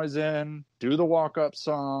crowd noise in, do the walk up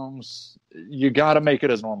songs. You got to make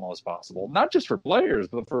it as normal as possible, not just for players,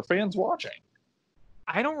 but for fans watching.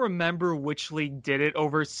 I don't remember which league did it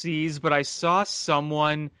overseas, but I saw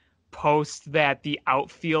someone post that the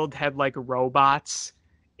outfield had like robots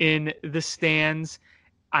in the stands.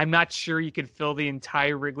 I'm not sure you could fill the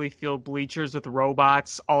entire Wrigley Field bleachers with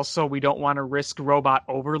robots. Also, we don't want to risk robot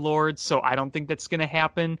overlord, so I don't think that's going to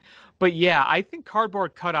happen. But yeah, I think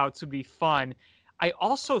cardboard cutouts would be fun. I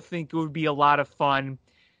also think it would be a lot of fun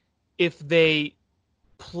if they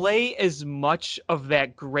play as much of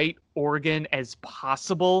that great organ as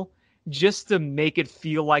possible just to make it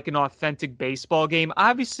feel like an authentic baseball game.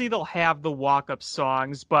 Obviously, they'll have the walk-up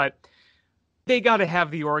songs, but they got to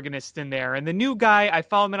have the organist in there. And the new guy, I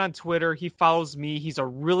follow him on Twitter. He follows me. He's a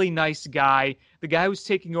really nice guy. The guy who's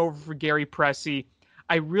taking over for Gary Pressey.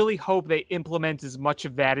 I really hope they implement as much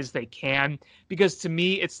of that as they can, because to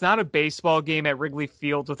me, it's not a baseball game at Wrigley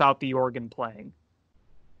Field without the organ playing.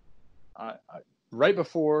 Right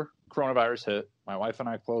before coronavirus hit, my wife and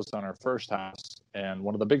I closed on our first house, and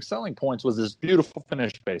one of the big selling points was this beautiful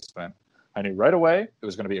finished basement. I knew right away it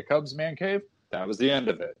was going to be a Cubs man cave. That was the end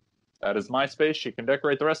of it. That is my space. She can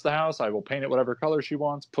decorate the rest of the house. I will paint it whatever color she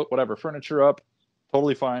wants, put whatever furniture up.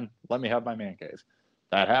 Totally fine. Let me have my man cave.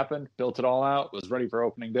 That happened, built it all out, was ready for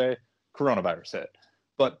opening day. Coronavirus hit.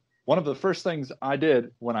 But one of the first things I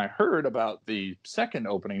did when I heard about the second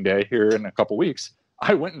opening day here in a couple weeks,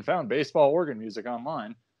 I went and found baseball organ music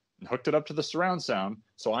online and hooked it up to the surround sound.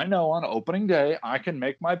 So I know on opening day, I can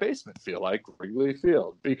make my basement feel like Wrigley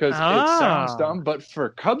Field, because it sounds dumb. But for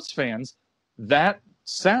Cubs fans, that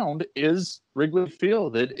sound is Wrigley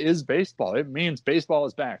Field. It is baseball. It means baseball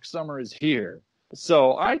is back. Summer is here.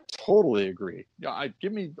 So I totally agree.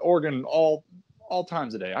 Give me organ all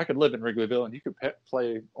times a day. I could live in Wrigleyville and you could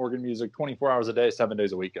play organ music 24 hours a day, 7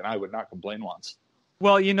 days a week, and I would not complain once.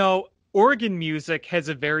 Well, organ music has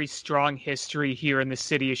a very strong history here in the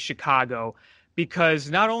city of Chicago,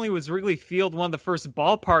 because not only was Wrigley Field one of the first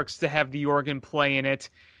ballparks to have the organ play in it,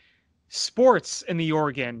 sports and the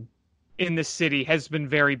organ in the city has been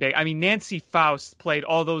very big. I mean, Nancy Faust played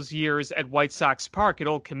all those years at White Sox Park at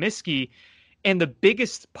Old Comiskey, and the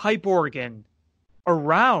biggest pipe organ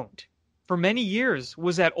around for many years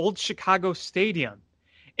was at Old Chicago Stadium.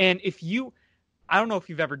 And I don't know if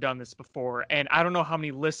you've ever done this before, and I don't know how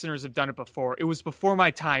many listeners have done it before. It was before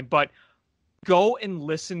my time, but go and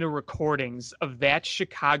listen to recordings of that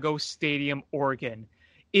Chicago Stadium organ.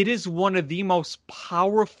 It is one of the most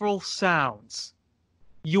powerful sounds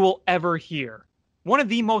you will ever hear. One of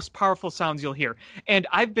the most powerful sounds you'll hear. And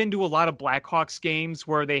I've been to a lot of Blackhawks games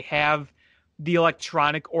where they have the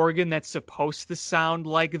electronic organ that's supposed to sound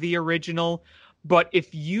like the original. But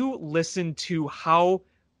if you listen to how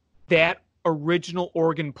that original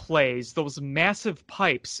organ plays, those massive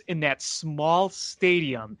pipes in that small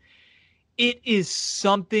stadium, it is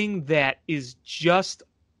something that is just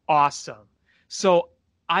awesome. So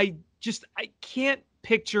I can't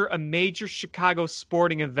picture a major Chicago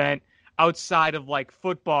sporting event outside of like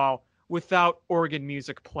football without organ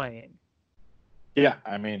music playing. Yeah,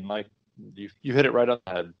 I mean, like you hit it right on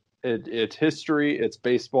the head. It's history, it's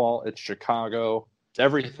baseball, it's Chicago, it's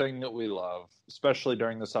everything that we love, especially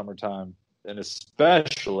during the summertime, and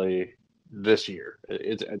especially this year.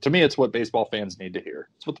 To me, it's what baseball fans need to hear.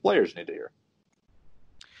 It's what the players need to hear.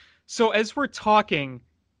 So as we're talking,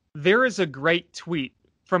 there is a great tweet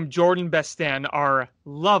from Jordan Bestan, our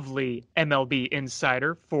lovely MLB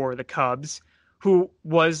insider for the Cubs, who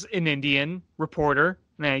was an Indian reporter,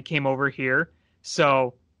 and then he came over here.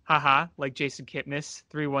 So, like Jason Kipnis,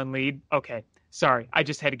 3-1 lead. Okay, sorry, I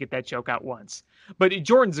just had to get that joke out once. But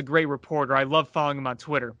Jordan's a great reporter. I love following him on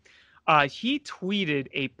Twitter. He tweeted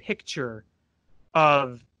a picture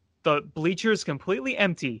of the bleachers completely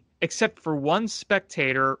empty, except for one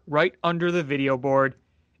spectator right under the video board.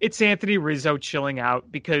 It's Anthony Rizzo chilling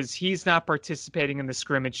out because he's not participating in the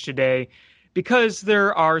scrimmage today because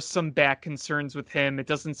there are some back concerns with him. It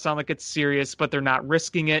doesn't sound like it's serious, but they're not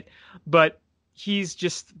risking it. But he's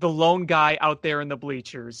just the lone guy out there in the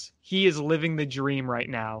bleachers. He is living the dream right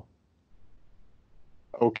now.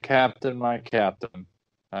 Oh, captain, my captain.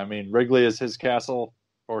 I mean, Wrigley is his castle,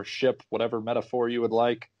 or ship, whatever metaphor you would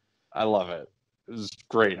like. I love it. It was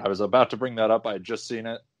great. I was about to bring that up. I had just seen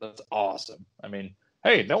it. That's awesome. I mean,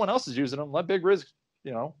 hey, no one else is using them. Let Big Riz,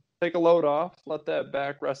 take a load off, let that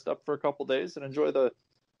back rest up for a couple days, and enjoy the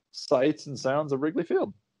sights and sounds of Wrigley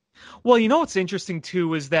Field. Well, you know what's interesting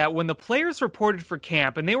too is that when the players reported for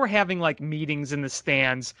camp and they were having like meetings in the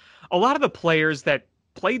stands, a lot of the players that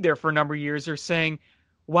played there for a number of years are saying,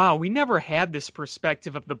 wow, we never had this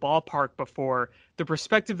perspective of the ballpark before, the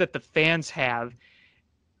perspective that the fans have.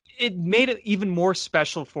 It made it even more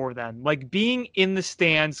special for them. Like being in the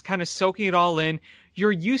stands, kind of soaking it all in.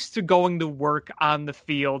 You're used to going to work on the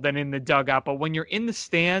field and in the dugout, but when you're in the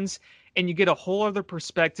stands and you get a whole other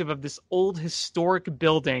perspective of this old historic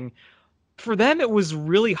building, for them it was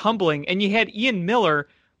really humbling. And you had Ian Miller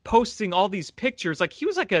posting all these pictures, like he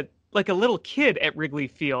was like a little kid at Wrigley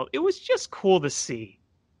Field. It was just cool to see.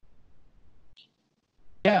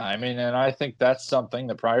 Yeah, I mean, and I think that's something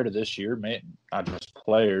that prior to this year, not just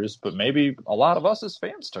players, but maybe a lot of us as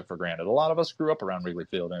fans took for granted. A lot of us grew up around Wrigley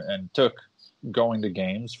Field and took going to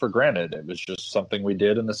games for granted. It was just something we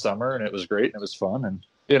did in the summer, and it was great, and it was fun. And,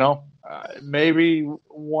 maybe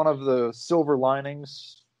one of the silver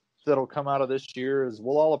linings that'll come out of this year is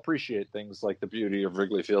we'll all appreciate things like the beauty of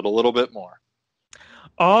Wrigley Field a little bit more.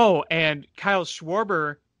 Oh, and Kyle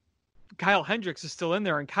Hendricks is still in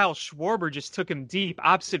there, and Kyle Schwarber just took him deep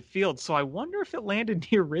opposite field. So I wonder if it landed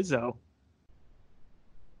near Rizzo.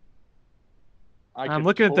 I'm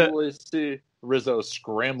looking totally see Rizzo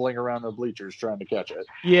scrambling around the bleachers trying to catch it.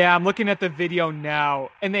 Yeah, I'm looking at the video now,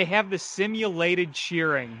 and they have the simulated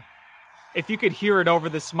cheering. If you could hear it over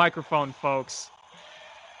this microphone, folks.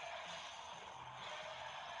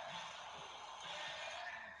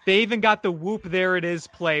 They even got the whoop, there it is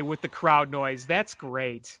play with the crowd noise. That's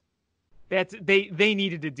great. They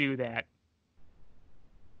needed to do that.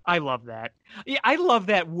 I love that. Yeah, I love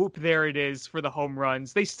that whoop, there it is for the home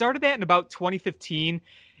runs. They started that in about 2015.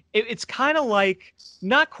 It's kind of like,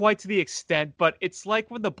 not quite to the extent, but it's like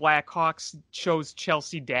when the Blackhawks chose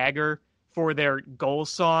Chelsea Dagger for their goal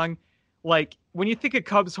song. Like, when you think of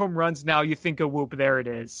Cubs home runs now, you think of whoop, there it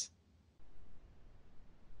is.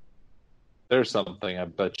 There's something I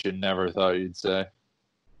bet you never thought you'd say.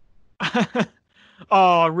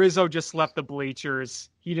 Oh, Rizzo just left the bleachers.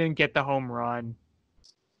 He didn't get the home run.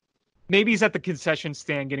 Maybe he's at the concession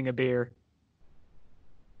stand getting a beer.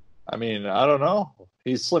 I mean, I don't know.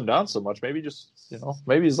 He's slimmed down so much. Maybe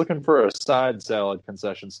maybe he's looking for a side salad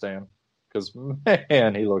concession stand. Because,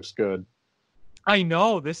 man, he looks good. I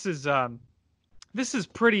know. This is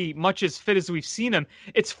pretty much as fit as we've seen him.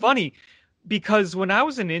 It's funny, because when I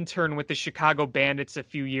was an intern with the Chicago Bandits a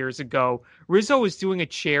few years ago, Rizzo was doing a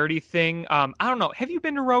charity thing. I don't know. Have you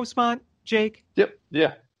been to Rosemont, Jake? Yep.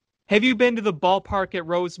 Yeah. Have you been to the ballpark at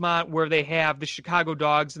Rosemont where they have the Chicago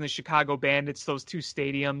Dogs and the Chicago Bandits, those two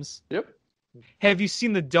stadiums? Yep. Have you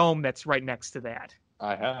seen the dome that's right next to that?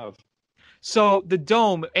 I have. So the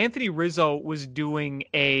dome, Anthony Rizzo was doing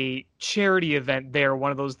a charity event there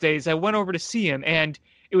one of those days. I went over to see him, and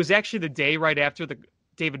it was actually the day right after the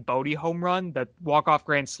David Bodie home run, the walk-off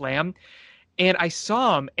grand slam. And I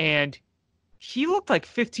saw him, and he looked like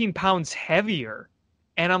 15 pounds heavier.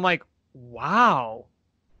 And I'm like, wow.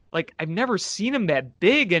 Like, I've never seen him that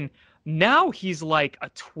big, and now he's like a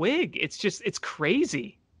twig. It's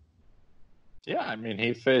crazy. Yeah, I mean,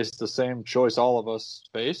 he faced the same choice all of us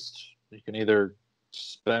faced. You can either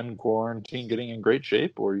spend quarantine getting in great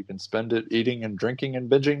shape, or you can spend it eating and drinking and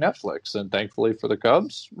binging Netflix. And thankfully for the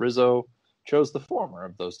Cubs, Rizzo chose the former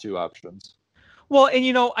of those two options. Well,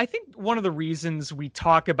 and I think one of the reasons we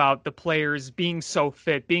talk about the players being so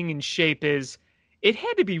fit, being in shape, is it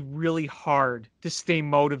had to be really hard to stay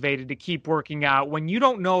motivated to keep working out when you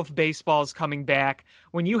don't know if baseball is coming back,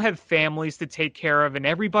 when you have families to take care of and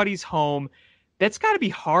everybody's home. That's got to be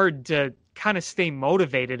hard to kind of stay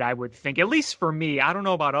motivated, I would think. At least for me. I don't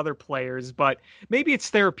know about other players, but maybe it's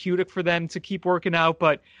therapeutic for them to keep working out.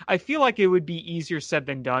 But I feel like it would be easier said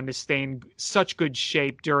than done to stay in such good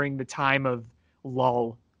shape during the time of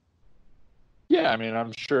lull. Yeah, I mean,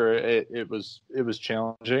 I'm sure it was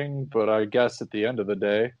challenging, but I guess at the end of the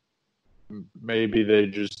day, maybe they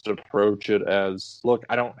just approach it as, look,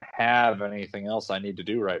 I don't have anything else I need to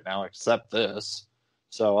do right now except this.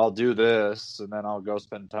 So I'll do this, and then I'll go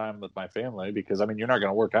spend time with my family because, I mean, you're not going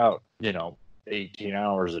to work out, 18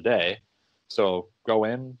 hours a day. So go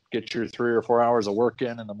in, get your 3 or 4 hours of work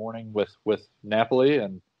in the morning with Napoli,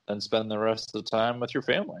 and then spend the rest of the time with your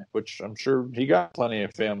family, which I'm sure he got plenty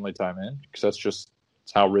of family time in because that's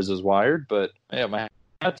how Riz is wired. But, yeah, my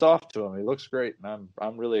hat's off to him. He looks great, and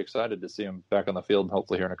I'm really excited to see him back on the field,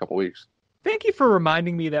 hopefully here in a couple weeks. Thank you for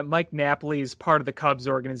reminding me that Mike Napoli is part of the Cubs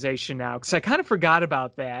organization now, because I kind of forgot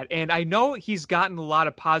about that. And I know he's gotten a lot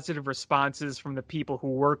of positive responses from the people who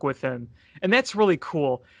work with him, and that's really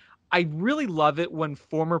cool. I really love it when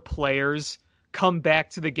former players come back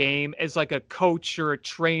to the game as like a coach or a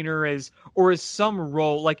trainer or as some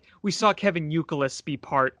role. Like we saw Kevin Youkilis be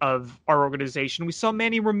part of our organization. We saw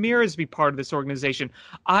Manny Ramirez be part of this organization.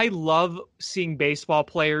 I love seeing baseball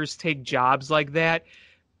players take jobs like that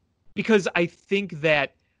because I think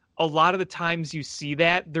that a lot of the times you see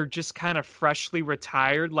that they're just kind of freshly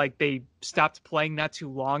retired, like they stopped playing not too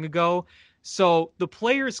long ago. So the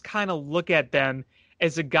players kind of look at them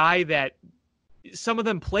as a guy that some of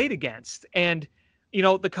them played against. And,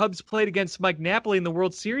 the Cubs played against Mike Napoli in the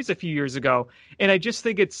World Series a few years ago. And I just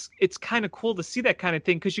think it's kind of cool to see that kind of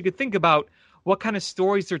thing, because you could think about what kind of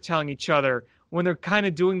stories they're telling each other when they're kind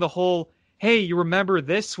of doing the whole, hey, you remember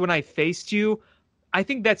this when I faced you? I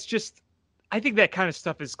think I think that kind of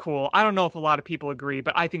stuff is cool. I don't know if a lot of people agree,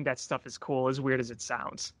 but I think that stuff is cool, as weird as it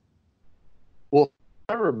sounds. Well,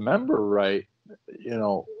 if I remember right,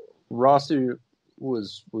 Rossi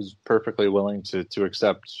was perfectly willing to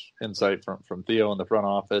accept insight from Theo in the front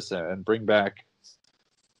office and bring back,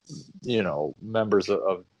 members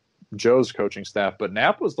of Joe's coaching staff. But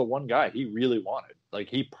Knapp was the one guy he really wanted, like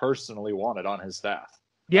he personally wanted on his staff.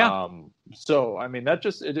 Yeah. So, I mean, that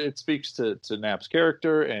just, it speaks to Knapp's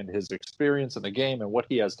character and his experience in the game and what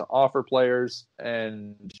he has to offer players.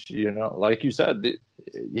 And, like you said,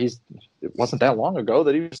 it wasn't that long ago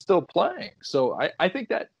that he was still playing. So I think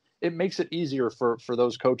that it makes it easier for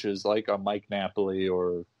those coaches like a Mike Napoli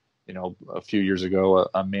or, a few years ago,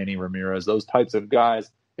 a Manny Ramirez, those types of guys.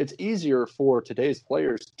 It's easier for today's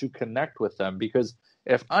players to connect with them, because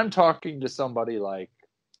if I'm talking to somebody like,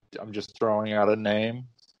 I'm just throwing out a name,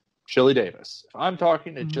 Chili Davis. If I'm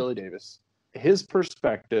talking to Chili Davis, his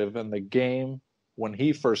perspective in the game when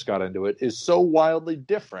he first got into it is so wildly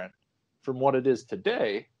different from what it is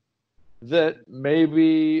today that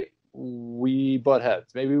maybe we butt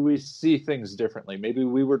heads. Maybe we see things differently. Maybe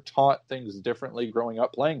we were taught things differently growing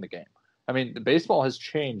up playing the game. I mean, the baseball has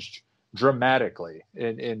changed dramatically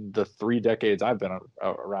in the 3 decades I've been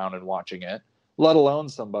around and watching it, let alone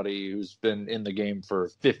somebody who's been in the game for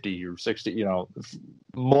 50 or 60,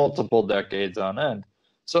 multiple decades on end.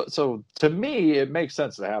 So to me, it makes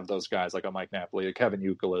sense to have those guys like a Mike Napoli, a Kevin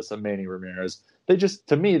Youkilis, a Manny Ramirez.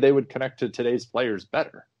 To me, they would connect to today's players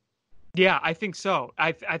better. Yeah, I think so.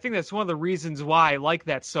 I think that's one of the reasons why I like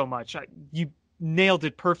that so much. You nailed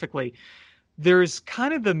it perfectly. There's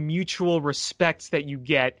kind of the mutual respect that you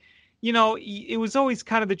get. It was always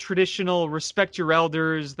kind of the traditional respect your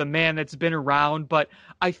elders, the man that's been around. But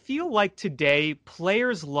I feel like today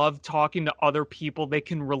players love talking to other people they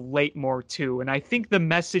can relate more to. And I think the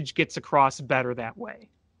message gets across better that way.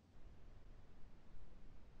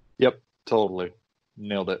 Yep, totally.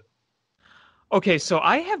 Nailed it. Okay, so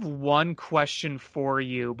I have one question for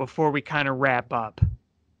you before we kind of wrap up.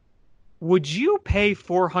 Would you pay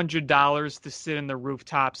 $400 to sit in the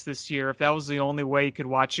rooftops this year if that was the only way you could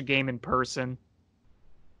watch a game in person?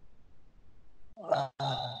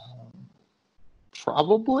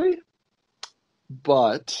 Probably.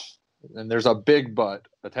 But, and there's a big but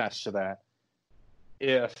attached to that,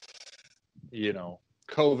 if,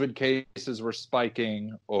 COVID cases were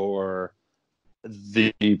spiking or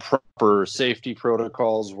the proper safety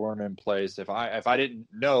protocols weren't in place, if I didn't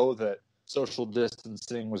know that social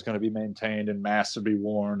distancing was going to be maintained and masks would be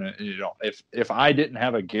worn, if I didn't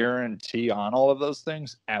have a guarantee on all of those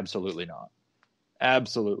things, absolutely not.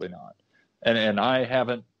 Absolutely not. And I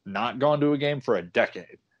haven't not gone to a game for a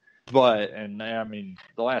decade. But, and I mean,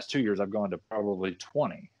 the last 2 years I've gone to probably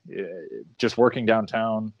 20. Just working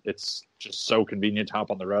downtown, it's just so convenient to hop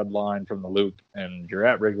on the red line from the loop and you're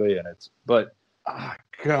at Wrigley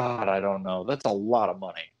God, I don't know. That's a lot of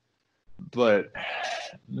money. But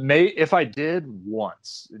if I did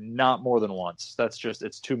once, not more than once,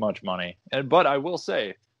 it's too much money. But I will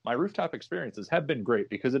say my rooftop experiences have been great,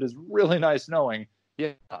 because it is really nice knowing,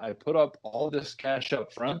 I put up all this cash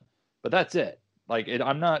up front, but that's it.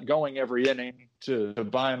 I'm not going every inning to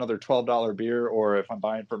buy another $12 beer, or if I'm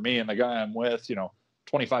buying for me and the guy I'm with,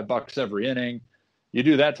 $25 every inning. You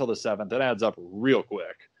do that till the 7th, it adds up real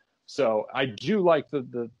quick. So I do like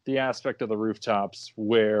the aspect of the rooftops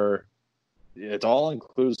where it's all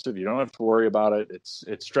inclusive. You don't have to worry about it. It's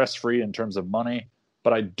stress-free in terms of money,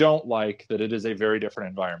 but I don't like that it is a very different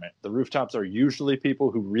environment. The rooftops are usually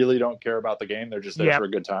people who really don't care about the game. They're just there for a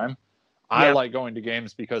good time. I like going to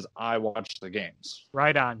games because I watch the games.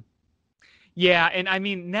 Right on. Yeah, and I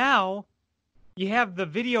mean, now, you have the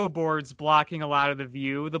video boards blocking a lot of the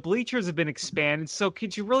view. The bleachers have been expanded, so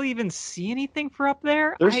could you really even see anything for up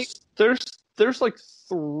there? There's like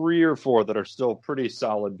 3 or 4 that are still pretty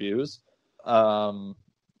solid views. But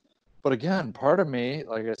again, part of me,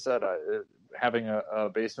 like I said, having a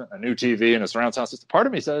basement, a new TV, and a surround sound system, part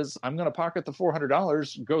of me says I'm going to pocket the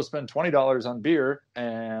 $400, go spend $20 on beer,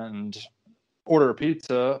 and order a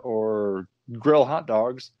pizza or grill hot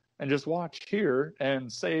dogs, and just watch here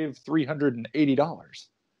and save $380.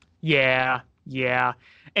 Yeah.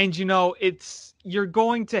 And you're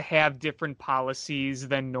going to have different policies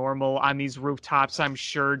than normal on these rooftops, I'm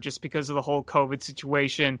sure, just because of the whole COVID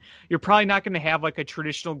situation. You're probably not going to have like a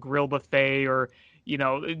traditional grill buffet or,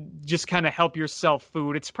 just kind of help yourself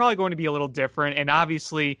food. It's probably going to be a little different. And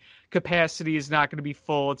obviously capacity is not going to be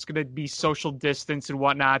full. It's going to be social distance and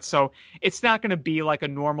whatnot. So it's not going to be like a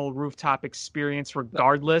normal rooftop experience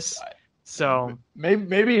regardless. So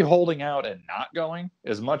maybe holding out and not going,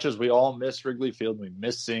 as much as we all miss Wrigley Field, we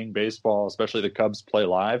miss seeing baseball, especially the Cubs play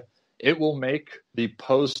live. It will make the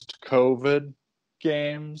post-COVID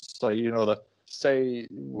games, like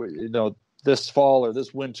this fall or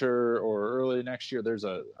this winter or early next year, there's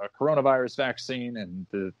a coronavirus vaccine and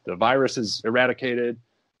the virus is eradicated.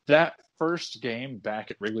 That first game back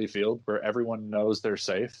at Wrigley Field, where everyone knows they're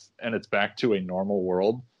safe and it's back to a normal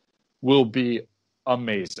world, will be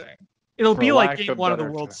amazing. It'll be like Game 1 of the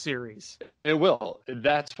World Series. It will.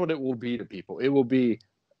 That's what it will be to people. It will be,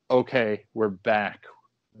 okay, we're back.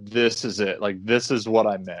 This is it. Like, this is what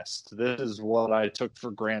I missed. This is what I took for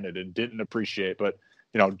granted and didn't appreciate. But,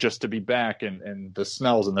 just to be back and the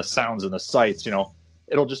smells and the sounds and the sights,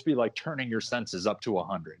 it'll just be like turning your senses up to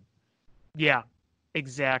 100. Yeah,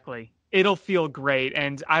 exactly. It'll feel great.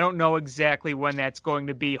 And I don't know exactly when that's going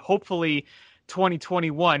to be. Hopefully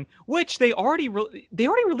 2021, which they already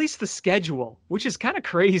released the schedule, which is kind of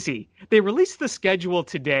crazy. They released the schedule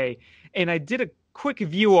today, and I did a quick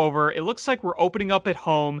view over. It looks like we're opening up at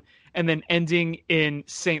home and then ending in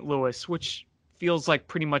St. Louis, which feels like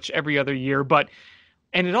pretty much every other year.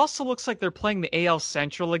 And it also looks like they're playing the AL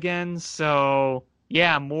Central again. So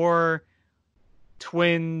yeah, more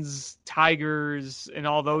Twins, Tigers, and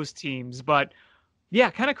all those teams. But yeah,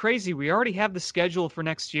 kind of crazy. We already have the schedule for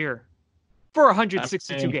next year. For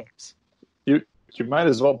 162 games. You might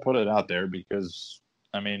as well put it out there because,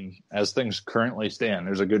 as things currently stand,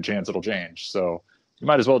 there's a good chance it'll change. So you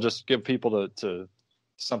might as well just give people to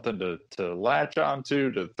something to latch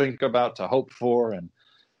onto, to think about, to hope for. And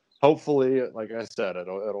hopefully, like I said,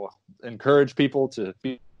 it'll encourage people to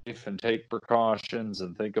be safe and take precautions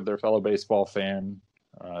and think of their fellow baseball fan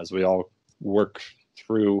as we all work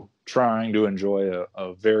through trying to enjoy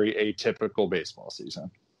a very atypical baseball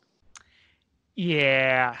season.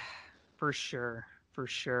 Yeah, for sure.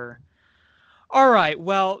 All right,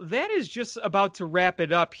 well, that is just about to wrap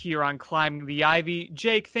it up here on Climbing the Ivy.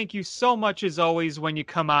 Jake, thank you so much as always when you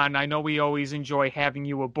come on. I know we always enjoy having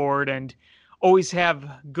you aboard and always have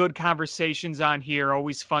good conversations on here.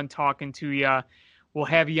 Always fun talking to you. We'll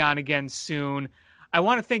have you on again soon. I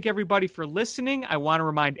want to thank everybody for listening. I want to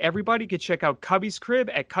remind everybody to check out Cubby's Crib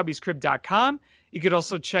at cubby'scrib.com. You could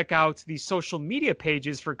also check out the social media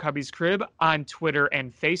pages for Cubby's Crib on Twitter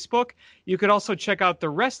and Facebook. You could also check out the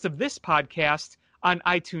rest of this podcast on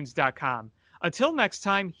iTunes.com. Until next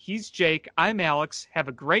time, he's Jake. I'm Alex. Have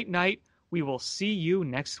a great night. We will see you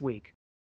next week.